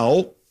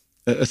somehow,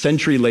 a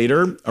century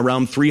later,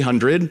 around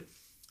 300,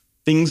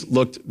 things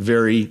looked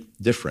very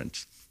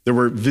different. There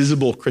were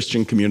visible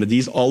Christian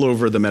communities all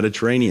over the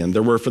Mediterranean.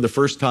 There were, for the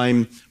first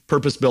time,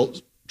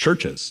 purpose-built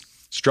churches,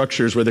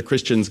 structures where the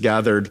Christians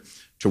gathered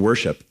to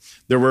worship.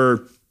 There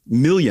were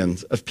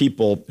millions of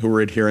people who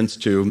were adherents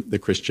to the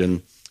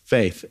Christian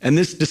faith. And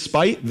this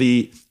despite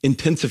the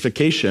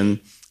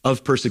intensification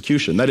of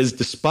persecution. That is,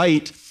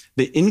 despite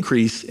the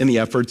increase in the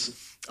efforts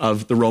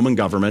of the Roman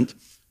government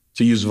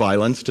to use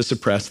violence to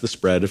suppress the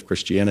spread of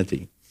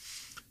Christianity.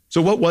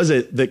 So what was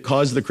it that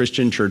caused the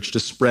Christian church to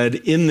spread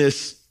in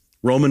this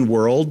Roman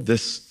world,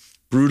 this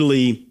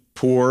brutally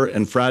poor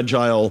and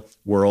fragile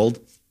world,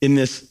 in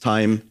this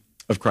time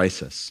of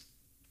crisis?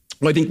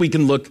 Well, I think we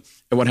can look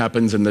at what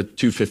happens in the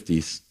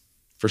 250s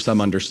for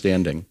some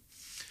understanding.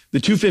 The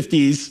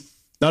 250s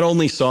not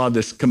only saw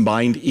this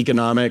combined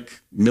economic,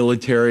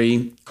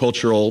 military,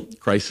 cultural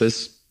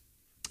crisis,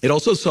 it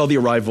also saw the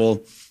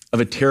arrival of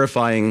a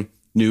terrifying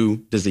new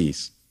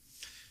disease.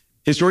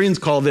 Historians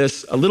call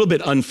this, a little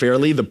bit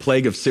unfairly, the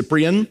plague of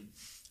Cyprian.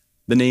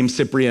 The name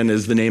Cyprian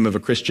is the name of a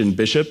Christian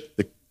bishop,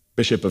 the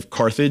Bishop of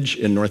Carthage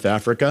in North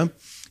Africa.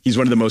 He's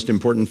one of the most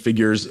important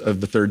figures of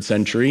the 3rd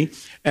century.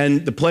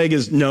 And the plague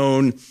is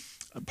known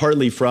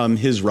partly from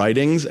his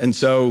writings. And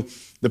so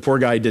the poor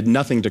guy did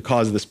nothing to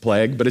cause this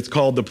plague, but it's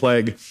called the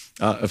plague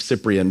of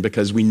Cyprian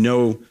because we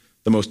know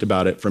the most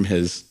about it from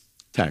his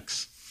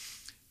texts.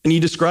 And he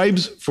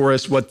describes for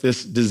us what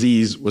this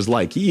disease was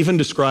like. He even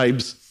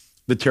describes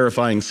the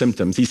terrifying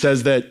symptoms. He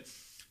says that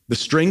the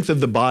strength of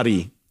the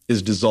body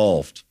is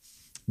dissolved.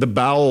 The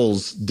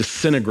bowels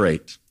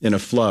disintegrate in a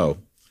flow.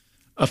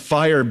 A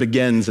fire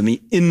begins in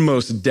the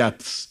inmost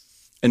depths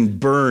and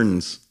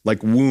burns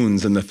like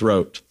wounds in the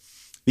throat.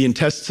 The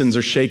intestines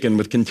are shaken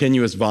with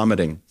continuous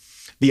vomiting.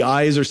 The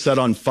eyes are set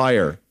on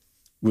fire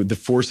with the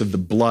force of the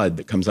blood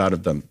that comes out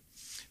of them.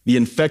 The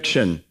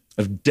infection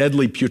of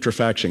deadly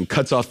putrefaction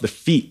cuts off the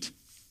feet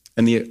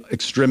and the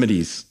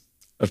extremities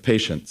of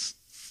patients.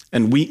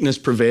 And weakness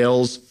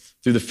prevails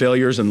through the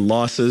failures and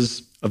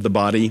losses of the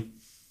body.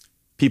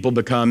 People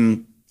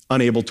become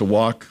unable to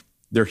walk,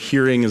 their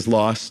hearing is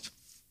lost,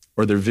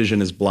 or their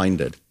vision is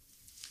blinded.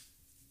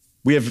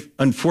 We have,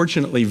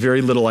 unfortunately,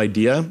 very little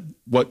idea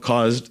what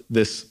caused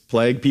this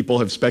plague. People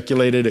have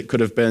speculated it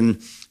could have been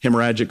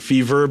hemorrhagic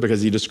fever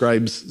because he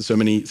describes so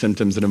many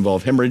symptoms that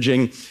involve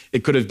hemorrhaging.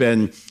 It could have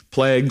been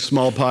plague,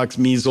 smallpox,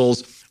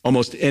 measles,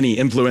 almost any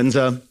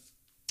influenza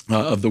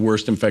of the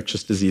worst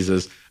infectious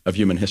diseases of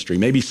human history.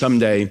 Maybe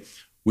someday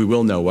we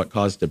will know what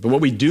caused it. But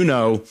what we do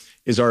know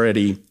is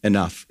already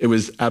enough. It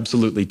was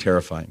absolutely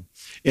terrifying.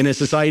 In a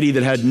society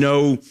that had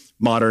no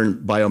modern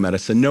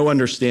biomedicine, no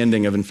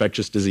understanding of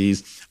infectious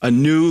disease, a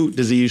new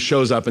disease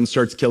shows up and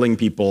starts killing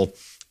people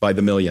by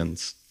the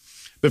millions.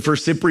 But for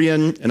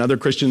Cyprian and other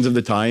Christians of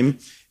the time,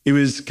 it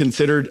was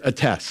considered a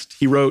test.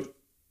 He wrote,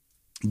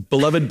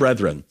 "Beloved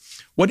brethren,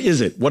 what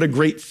is it? What a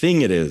great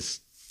thing it is.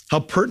 How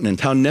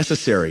pertinent, how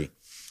necessary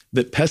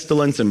that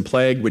pestilence and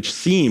plague, which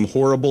seem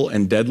horrible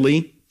and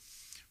deadly,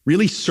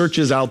 really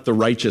searches out the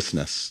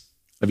righteousness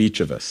of each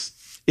of us.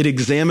 It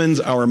examines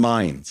our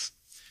minds.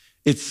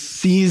 It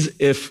sees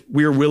if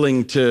we're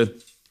willing to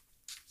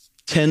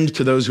tend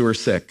to those who are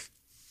sick,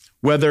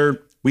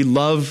 whether we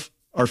love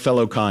our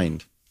fellow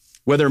kind,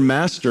 whether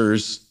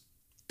masters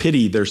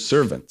pity their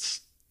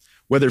servants,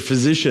 whether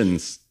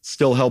physicians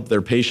still help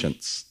their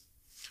patients,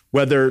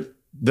 whether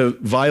the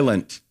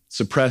violent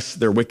suppress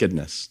their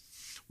wickedness,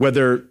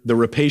 whether the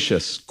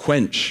rapacious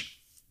quench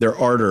their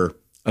ardor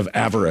of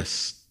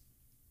avarice.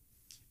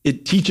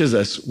 It teaches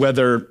us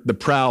whether the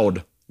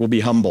proud will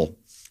be humble,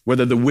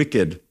 whether the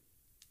wicked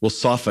will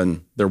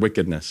soften their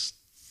wickedness.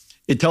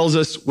 It tells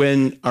us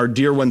when our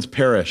dear ones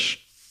perish,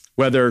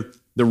 whether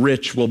the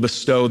rich will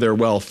bestow their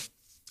wealth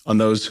on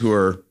those who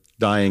are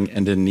dying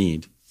and in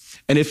need.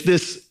 And if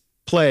this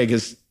plague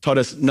has taught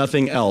us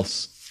nothing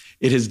else,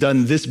 it has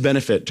done this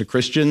benefit to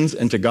Christians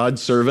and to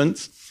God's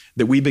servants,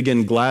 that we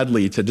begin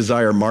gladly to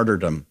desire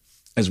martyrdom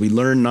as we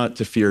learn not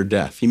to fear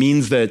death. He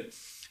means that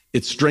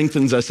it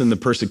strengthens us in the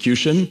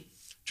persecution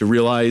to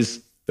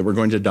realize that we're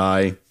going to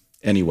die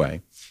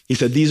anyway. He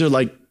said, these are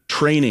like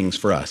trainings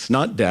for us,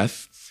 not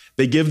death.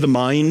 They give the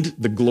mind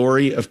the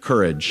glory of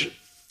courage.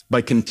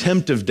 By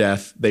contempt of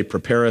death, they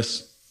prepare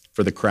us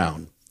for the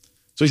crown.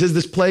 So he says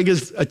this plague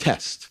is a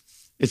test.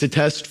 It's a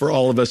test for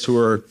all of us who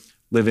are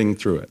living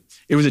through it.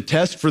 It was a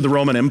test for the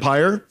Roman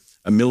Empire,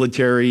 a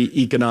military,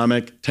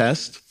 economic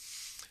test.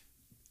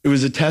 It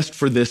was a test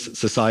for this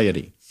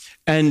society.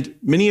 And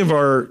many of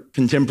our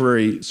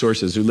contemporary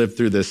sources who lived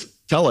through this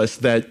tell us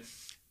that,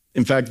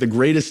 in fact, the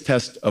greatest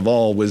test of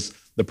all was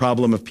the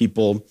problem of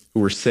people who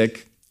were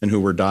sick and who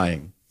were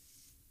dying.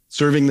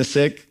 Serving the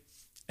sick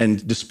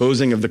and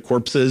disposing of the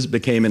corpses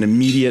became an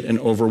immediate and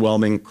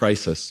overwhelming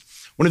crisis.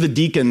 One of the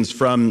deacons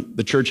from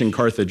the church in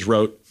Carthage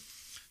wrote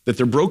that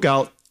there broke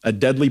out a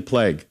deadly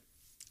plague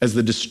as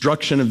the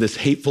destruction of this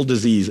hateful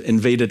disease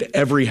invaded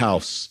every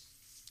house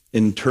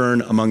in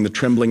turn among the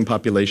trembling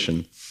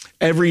population.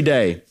 Every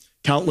day,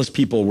 countless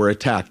people were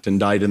attacked and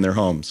died in their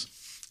homes.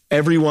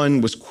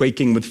 Everyone was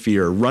quaking with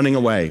fear, running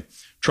away,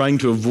 trying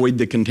to avoid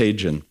the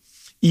contagion,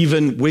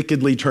 even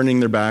wickedly turning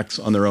their backs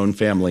on their own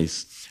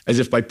families, as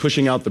if by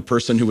pushing out the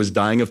person who was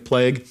dying of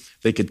plague,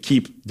 they could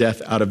keep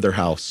death out of their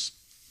house.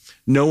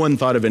 No one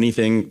thought of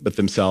anything but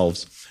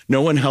themselves.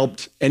 No one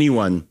helped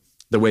anyone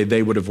the way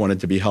they would have wanted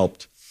to be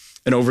helped.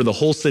 And over the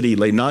whole city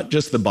lay not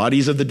just the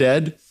bodies of the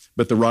dead,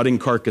 but the rotting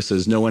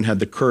carcasses no one had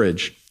the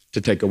courage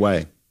to take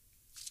away.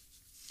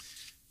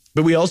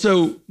 But we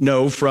also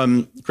know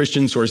from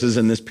Christian sources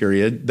in this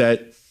period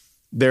that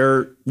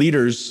their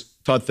leaders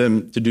taught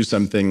them to do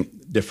something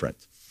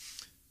different.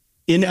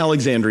 In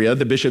Alexandria,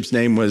 the bishop's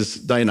name was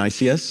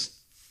Dionysius,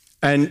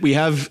 and we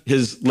have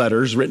his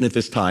letters written at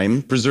this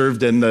time,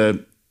 preserved in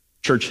the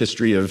church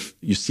history of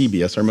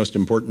Eusebius, our most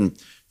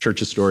important church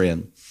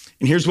historian.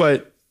 And here's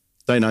what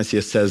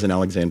Dionysius says in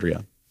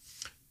Alexandria.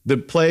 The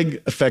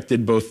plague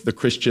affected both the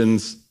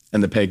Christians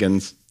and the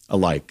pagans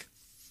alike.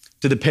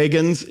 To the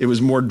pagans, it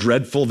was more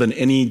dreadful than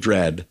any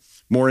dread,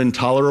 more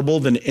intolerable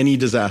than any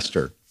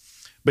disaster.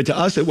 But to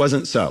us, it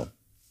wasn't so.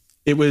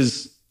 It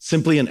was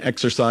simply an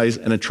exercise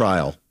and a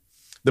trial.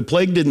 The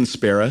plague didn't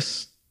spare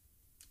us,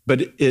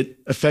 but it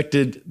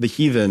affected the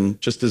heathen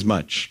just as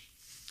much.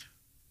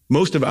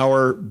 Most of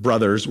our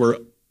brothers were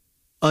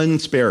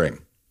unsparing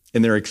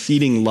in their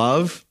exceeding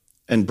love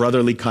and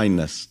brotherly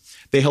kindness.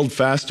 They held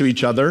fast to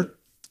each other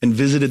and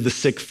visited the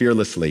sick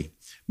fearlessly,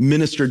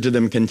 ministered to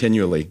them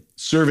continually,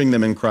 serving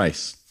them in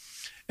Christ.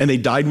 And they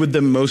died with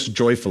them most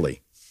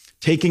joyfully,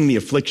 taking the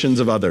afflictions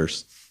of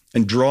others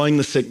and drawing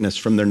the sickness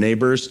from their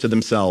neighbors to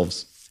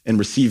themselves and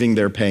receiving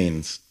their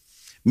pains.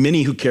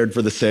 Many who cared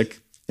for the sick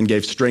and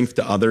gave strength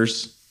to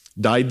others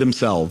died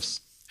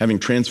themselves, having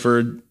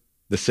transferred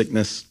the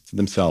sickness to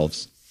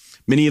themselves.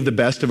 Many of the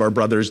best of our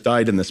brothers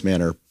died in this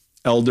manner,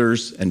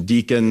 elders and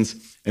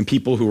deacons and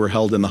people who were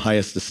held in the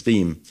highest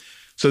esteem,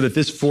 so that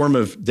this form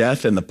of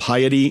death and the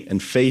piety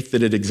and faith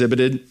that it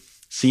exhibited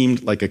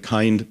seemed like a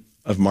kind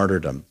of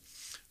martyrdom.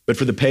 But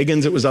for the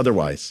pagans, it was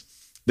otherwise.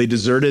 They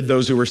deserted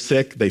those who were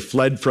sick. They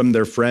fled from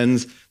their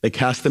friends. They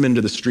cast them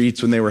into the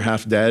streets when they were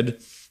half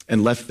dead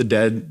and left the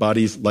dead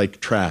bodies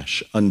like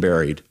trash,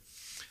 unburied.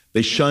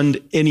 They shunned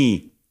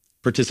any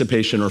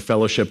participation or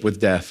fellowship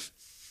with death.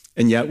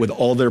 And yet, with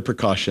all their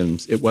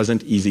precautions, it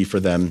wasn't easy for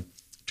them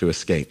to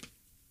escape.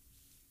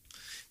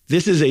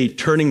 This is a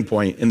turning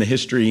point in the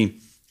history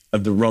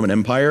of the Roman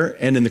Empire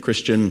and in the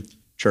Christian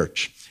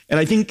church. And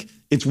I think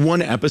it's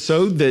one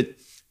episode that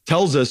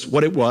tells us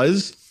what it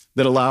was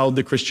that allowed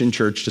the Christian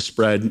church to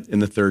spread in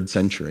the 3rd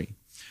century.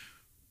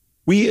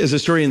 We as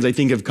historians, I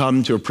think, have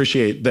come to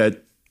appreciate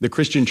that the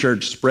Christian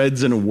church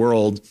spreads in a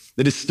world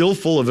that is still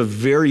full of a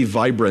very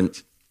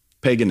vibrant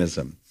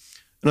paganism.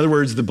 In other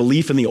words, the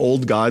belief in the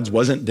old gods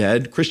wasn't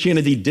dead.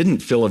 Christianity didn't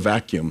fill a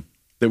vacuum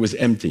that was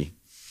empty.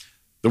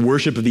 The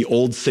worship of the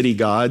old city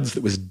gods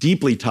that was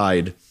deeply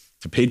tied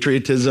to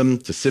patriotism,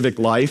 to civic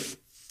life,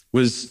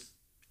 was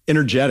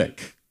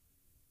energetic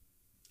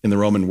in the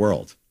Roman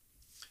world.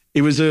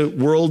 It was a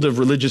world of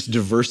religious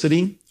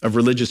diversity, of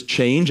religious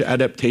change,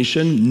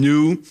 adaptation,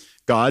 new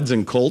gods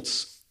and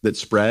cults that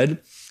spread.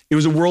 It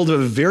was a world of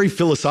a very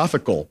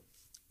philosophical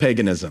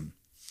paganism.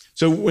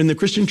 So when the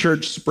Christian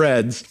church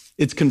spreads,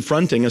 it's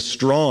confronting a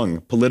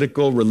strong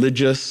political,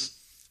 religious,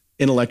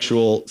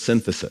 intellectual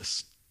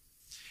synthesis.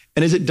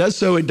 And as it does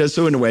so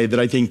in a way that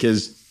I think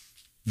is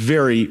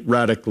very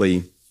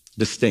radically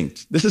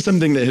distinct. This is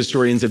something that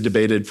historians have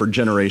debated for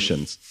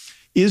generations.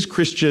 Is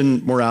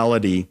Christian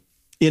morality,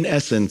 in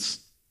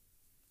essence,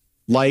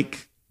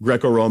 like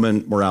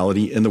Greco-Roman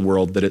morality in the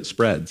world that it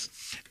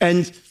spreads?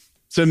 And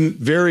some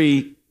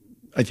very,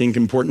 I think,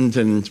 important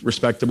and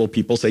respectable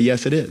people say,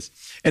 yes, it is.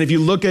 And if you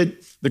look at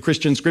the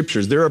Christian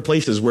scriptures, there are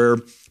places where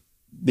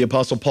the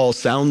Apostle Paul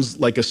sounds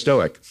like a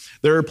Stoic.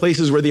 There are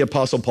places where the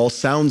Apostle Paul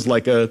sounds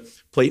like a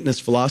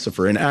Platonist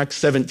philosopher. In Acts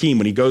 17,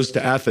 when he goes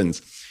to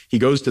Athens, he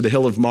goes to the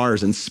Hill of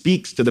Mars and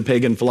speaks to the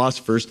pagan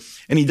philosophers,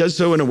 and he does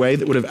so in a way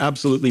that would have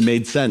absolutely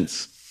made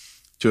sense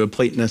to a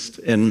Platonist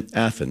in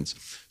Athens.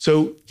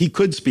 So he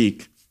could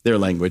speak their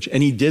language,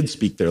 and he did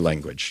speak their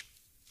language,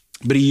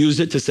 but he used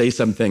it to say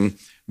something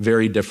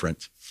very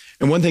different.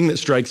 And one thing that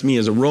strikes me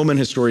as a Roman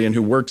historian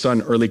who works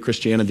on early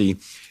Christianity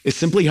is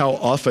simply how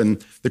often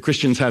the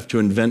Christians have to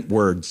invent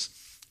words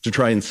to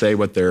try and say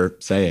what they're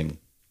saying.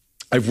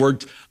 I've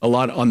worked a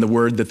lot on the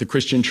word that the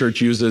Christian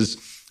church uses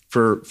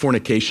for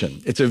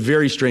fornication. It's a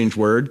very strange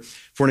word.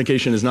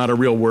 Fornication is not a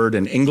real word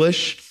in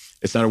English.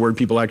 It's not a word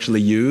people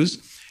actually use.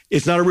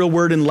 It's not a real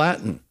word in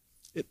Latin.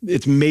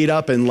 It's made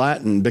up in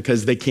Latin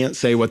because they can't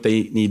say what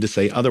they need to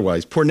say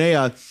otherwise.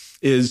 Porneia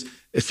is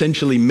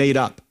essentially made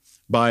up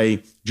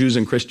by Jews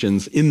and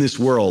Christians in this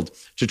world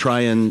to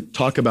try and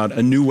talk about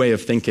a new way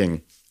of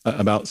thinking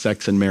about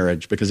sex and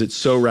marriage because it's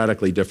so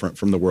radically different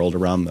from the world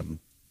around them.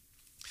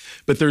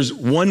 But there's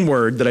one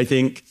word that I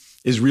think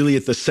is really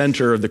at the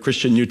center of the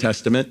Christian New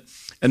Testament,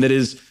 and that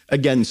is,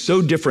 again,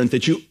 so different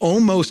that you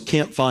almost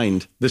can't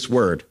find this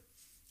word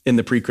in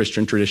the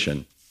pre-Christian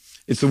tradition.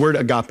 It's the word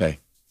agape.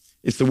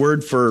 It's the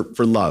word for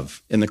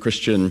love in the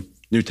Christian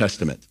New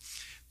Testament.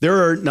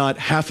 There are not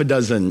half a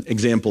dozen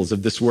examples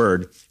of this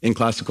word in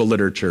classical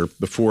literature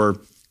before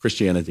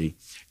Christianity.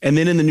 And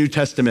then in the New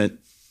Testament,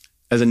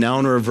 as a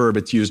noun or a verb,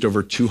 it's used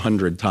over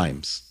 200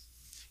 times.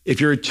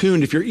 If your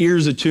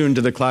ear's attuned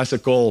to the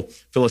classical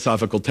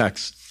philosophical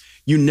texts,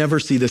 you never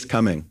see this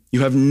coming.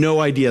 You have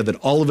no idea that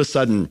all of a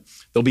sudden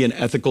there'll be an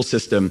ethical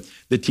system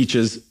that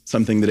teaches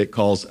something that it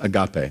calls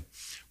agape.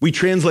 We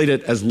translate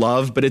it as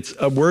love, but it's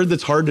a word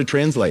that's hard to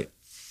translate.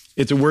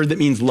 It's a word that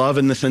means love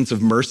in the sense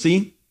of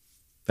mercy.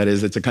 That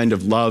is, it's a kind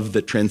of love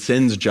that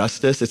transcends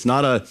justice. It's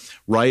not a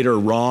right or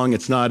wrong.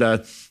 It's not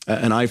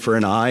an eye for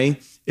an eye.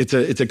 It's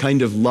a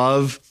kind of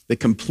love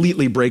that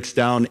completely breaks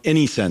down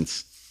any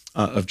sense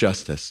of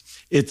justice.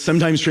 It's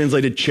sometimes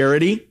translated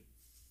charity,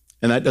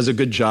 and that does a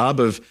good job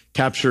of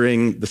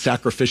capturing the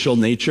sacrificial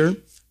nature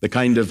the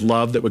kind of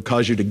love that would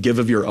cause you to give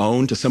of your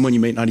own to someone you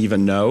may not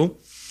even know.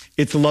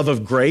 It's the love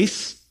of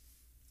grace.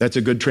 That's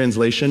a good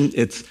translation.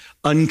 It's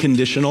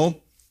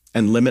unconditional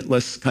and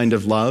limitless kind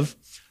of love.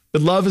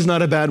 But love is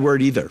not a bad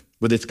word either,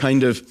 with its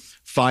kind of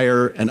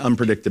fire and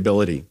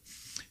unpredictability.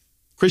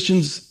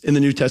 Christians in the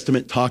New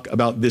Testament talk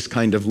about this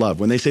kind of love.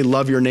 When they say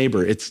love your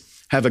neighbor,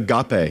 it's have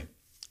agape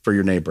for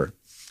your neighbor.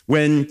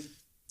 When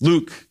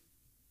Luke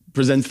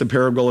presents the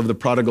parable of the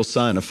prodigal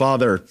son, a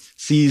father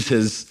sees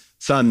his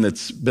son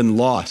that's been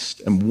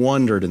lost and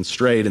wandered and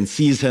strayed and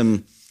sees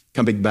him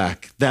coming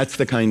back. That's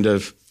the kind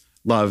of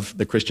love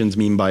that Christians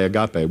mean by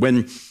agape.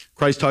 When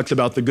Christ talks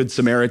about the Good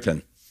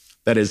Samaritan,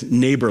 that is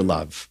neighbor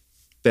love,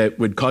 that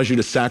would cause you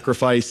to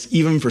sacrifice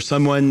even for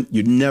someone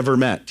you'd never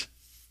met.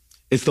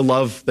 It's the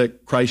love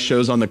that Christ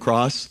shows on the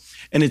cross,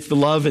 and it's the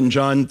love in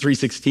John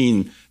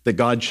 3:16 that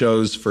God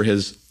shows for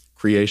his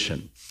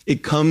creation.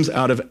 It comes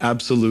out of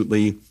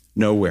absolutely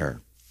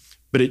nowhere,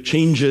 but it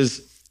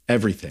changes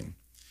everything.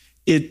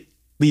 It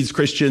leads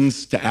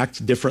Christians to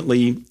act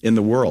differently in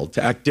the world,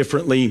 to act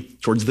differently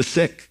towards the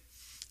sick.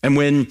 And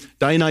when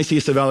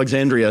Dionysius of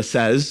Alexandria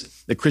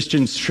says that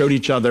Christians showed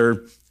each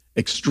other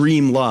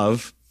extreme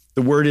love,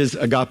 the word is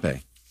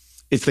agape.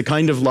 It's the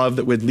kind of love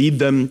that would lead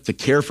them to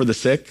care for the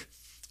sick,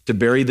 to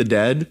bury the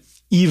dead,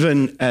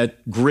 even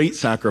at great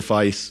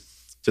sacrifice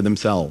to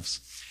themselves.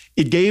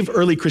 It gave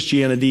early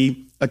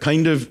Christianity a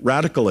kind of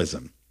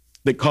radicalism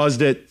that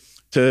caused it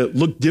to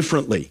look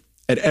differently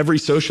at every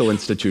social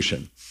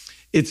institution.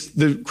 It's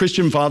the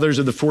Christian fathers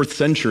of the 4th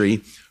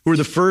century who were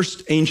the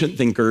first ancient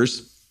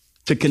thinkers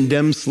to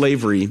condemn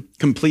slavery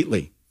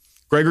completely.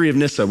 Gregory of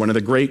Nyssa, one of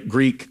the great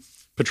Greek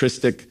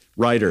patristic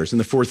writers in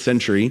the 4th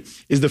century,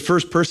 is the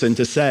first person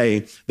to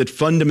say that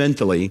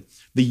fundamentally,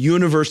 the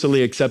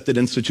universally accepted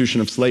institution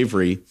of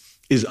slavery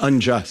is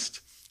unjust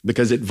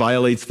because it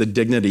violates the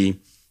dignity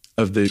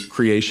of the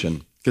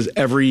creation, because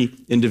every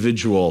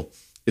individual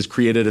is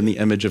created in the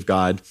image of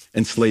God,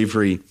 and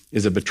slavery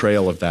is a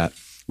betrayal of that.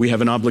 We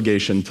have an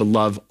obligation to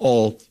love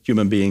all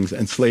human beings,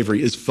 and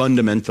slavery is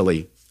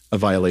fundamentally a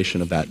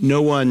violation of that.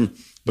 No one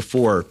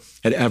before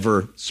had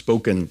ever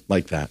spoken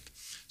like that.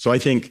 So I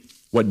think,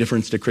 what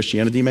difference did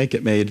Christianity make?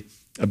 It made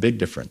a big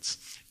difference.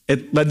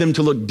 It led them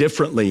to look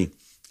differently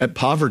at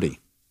poverty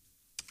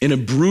in a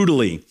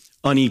brutally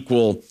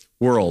unequal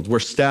world where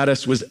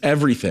status was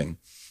everything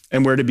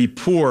and where to be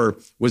poor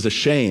was a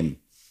shame.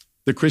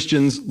 The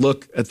Christians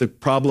look at the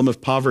problem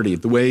of poverty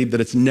the way that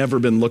it's never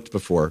been looked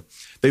before.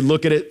 They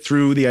look at it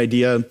through the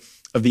idea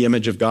of the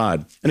image of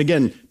God. And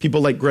again,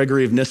 people like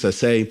Gregory of Nyssa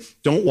say,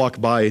 don't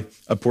walk by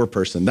a poor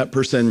person. That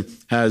person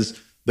has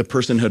the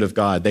personhood of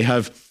God. They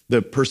have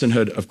the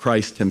personhood of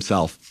Christ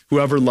himself.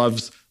 Whoever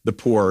loves the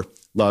poor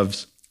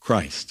loves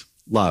Christ.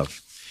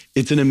 Love.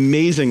 It's an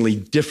amazingly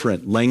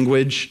different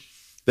language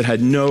that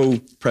had no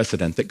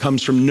precedent, that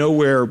comes from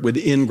nowhere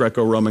within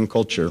Greco-Roman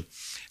culture.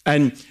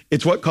 And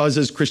it's what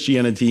causes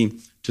Christianity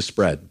to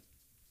spread.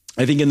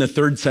 I think in the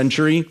 3rd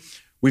century,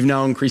 we've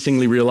now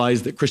increasingly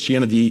realized that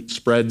Christianity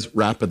spreads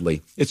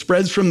rapidly. It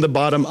spreads from the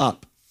bottom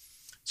up.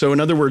 So in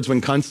other words,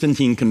 when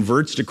Constantine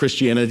converts to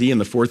Christianity in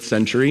the 4th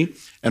century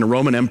and a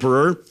Roman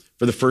emperor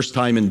for the first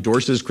time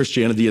endorses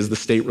Christianity as the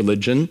state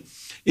religion,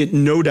 it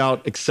no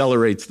doubt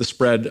accelerates the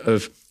spread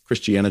of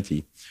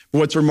Christianity. But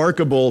what's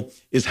remarkable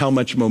is how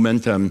much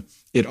momentum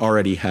it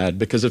already had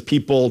because of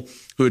people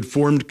who had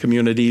formed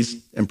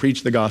communities and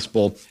preached the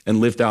gospel and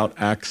lived out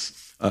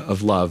acts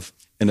of love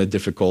in a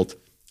difficult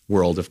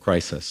world of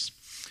crisis.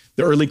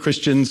 The early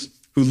Christians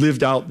who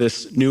lived out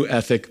this new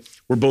ethic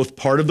were both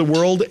part of the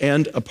world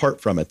and apart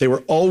from it. They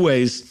were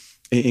always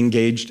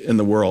engaged in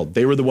the world.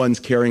 They were the ones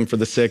caring for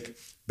the sick,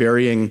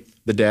 burying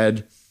the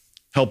dead,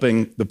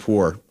 helping the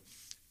poor.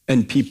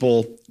 And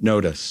people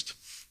noticed.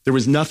 There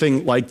was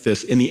nothing like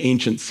this in the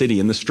ancient city.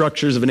 In the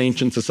structures of an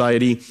ancient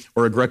society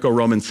or a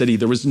Greco-Roman city,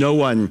 there was no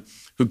one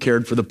who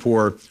cared for the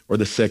poor or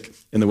the sick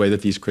in the way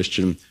that these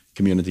Christian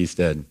communities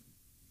did.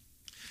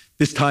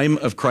 This time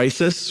of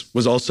crisis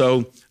was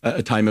also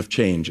a time of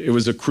change. It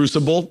was a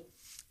crucible.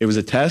 It was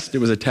a test. It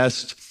was a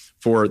test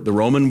for the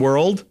Roman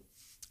world,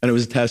 and it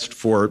was a test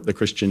for the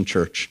Christian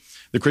church.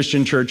 The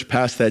Christian church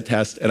passed that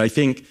test, and I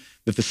think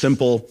that the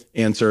simple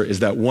answer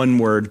is that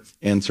one-word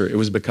answer. It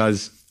was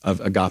because of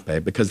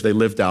agape, because they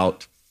lived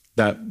out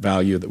that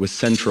value that was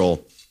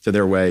central to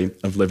their way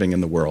of living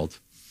in the world.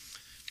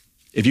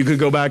 If you could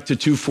go back to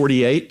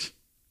 248,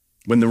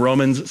 when the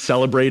Romans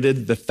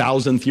celebrated the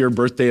 1,000th year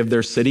birthday of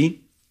their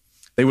city,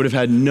 they would have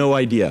had no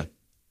idea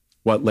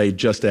what lay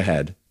just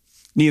ahead.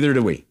 Neither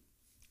do we.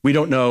 We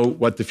don't know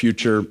what the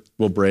future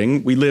will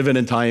bring. We live in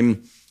a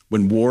time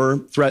when war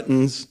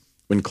threatens,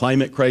 when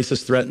climate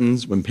crisis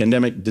threatens, when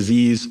pandemic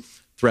disease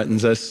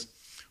threatens us.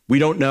 We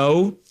don't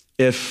know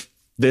if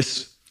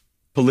this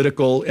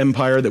political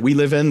empire that we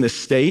live in, this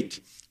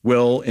state,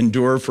 will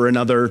endure for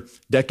another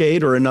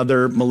decade or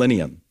another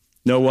millennium.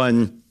 No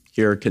one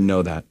here can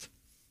know that.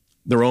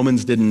 The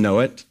Romans didn't know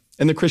it,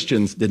 and the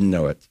Christians didn't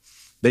know it.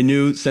 They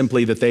knew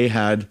simply that they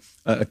had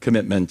a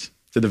commitment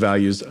to the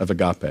values of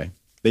agape.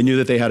 They knew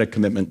that they had a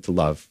commitment to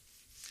love.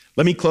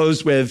 Let me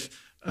close with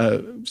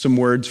some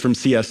words from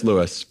C.S.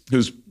 Lewis,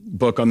 whose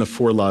book on the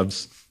Four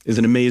Loves is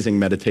an amazing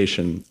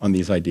meditation on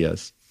these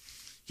ideas.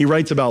 He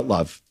writes about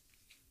love.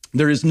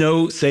 There is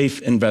no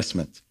safe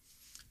investment.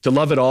 To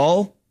love at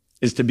all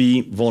is to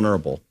be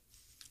vulnerable.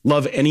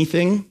 Love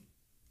anything,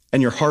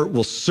 and your heart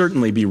will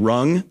certainly be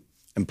wrung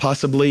and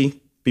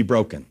possibly be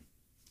broken.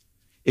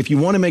 If you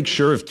want to make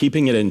sure of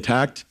keeping it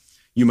intact,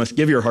 you must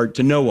give your heart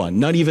to no one,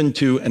 not even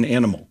to an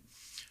animal.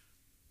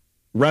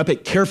 Wrap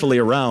it carefully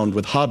around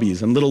with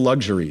hobbies and little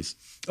luxuries.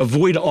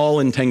 Avoid all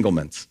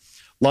entanglements.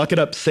 Lock it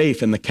up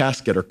safe in the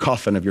casket or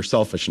coffin of your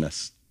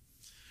selfishness.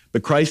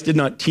 But Christ did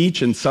not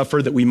teach and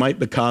suffer that we might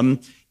become,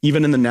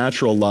 even in the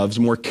natural loves,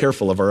 more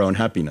careful of our own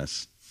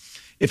happiness.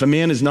 If a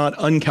man is not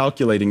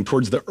uncalculating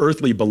towards the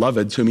earthly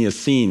beloveds whom he has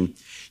seen,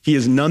 he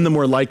is none the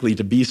more likely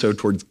to be so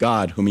towards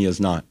God whom he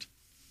has not.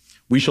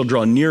 We shall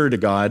draw nearer to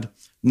God,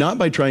 not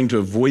by trying to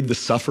avoid the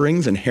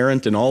sufferings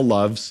inherent in all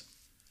loves,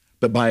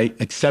 but by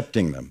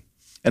accepting them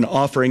and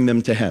offering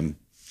them to him,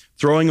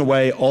 throwing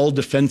away all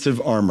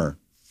defensive armor.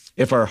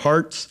 If our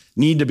hearts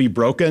need to be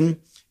broken,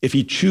 if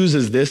he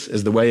chooses this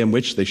as the way in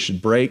which they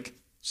should break,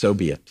 so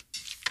be it.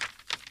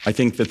 I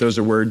think that those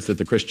are words that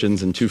the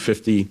Christians in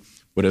 250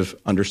 would have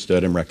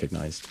understood and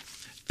recognized.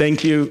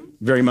 Thank you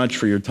very much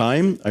for your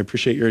time. I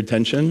appreciate your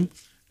attention,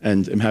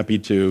 and I'm happy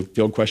to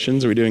field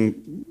questions. Are we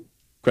doing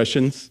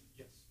questions?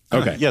 Yes.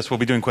 Okay. Yes, we'll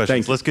be doing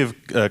questions. Let's give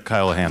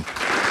Kyle a hand.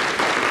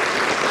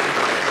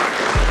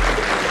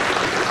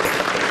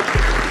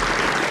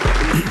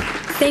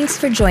 Thanks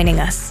for joining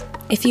us.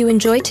 If you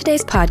enjoyed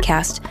today's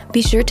podcast,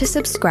 be sure to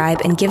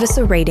subscribe and give us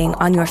a rating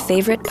on your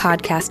favorite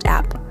podcast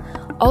app.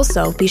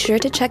 Also, be sure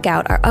to check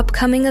out our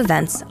upcoming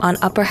events on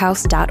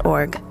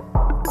upperhouse.org.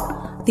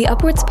 The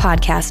Upwards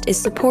podcast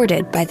is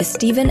supported by the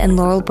Stephen and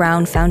Laurel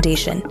Brown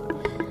Foundation.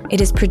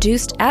 It is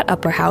produced at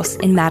Upper House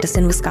in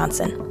Madison,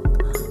 Wisconsin.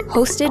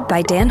 Hosted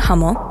by Dan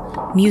Hummel,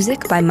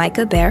 music by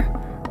Micah Bear,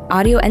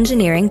 audio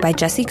engineering by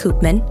Jesse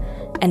Koopman,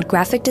 and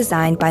graphic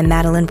design by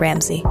Madeline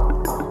Ramsey.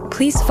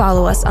 Please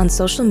follow us on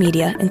social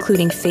media,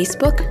 including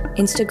Facebook,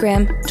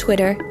 Instagram,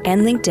 Twitter,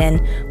 and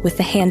LinkedIn with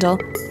the handle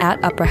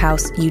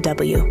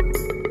 @UpperHouseUW.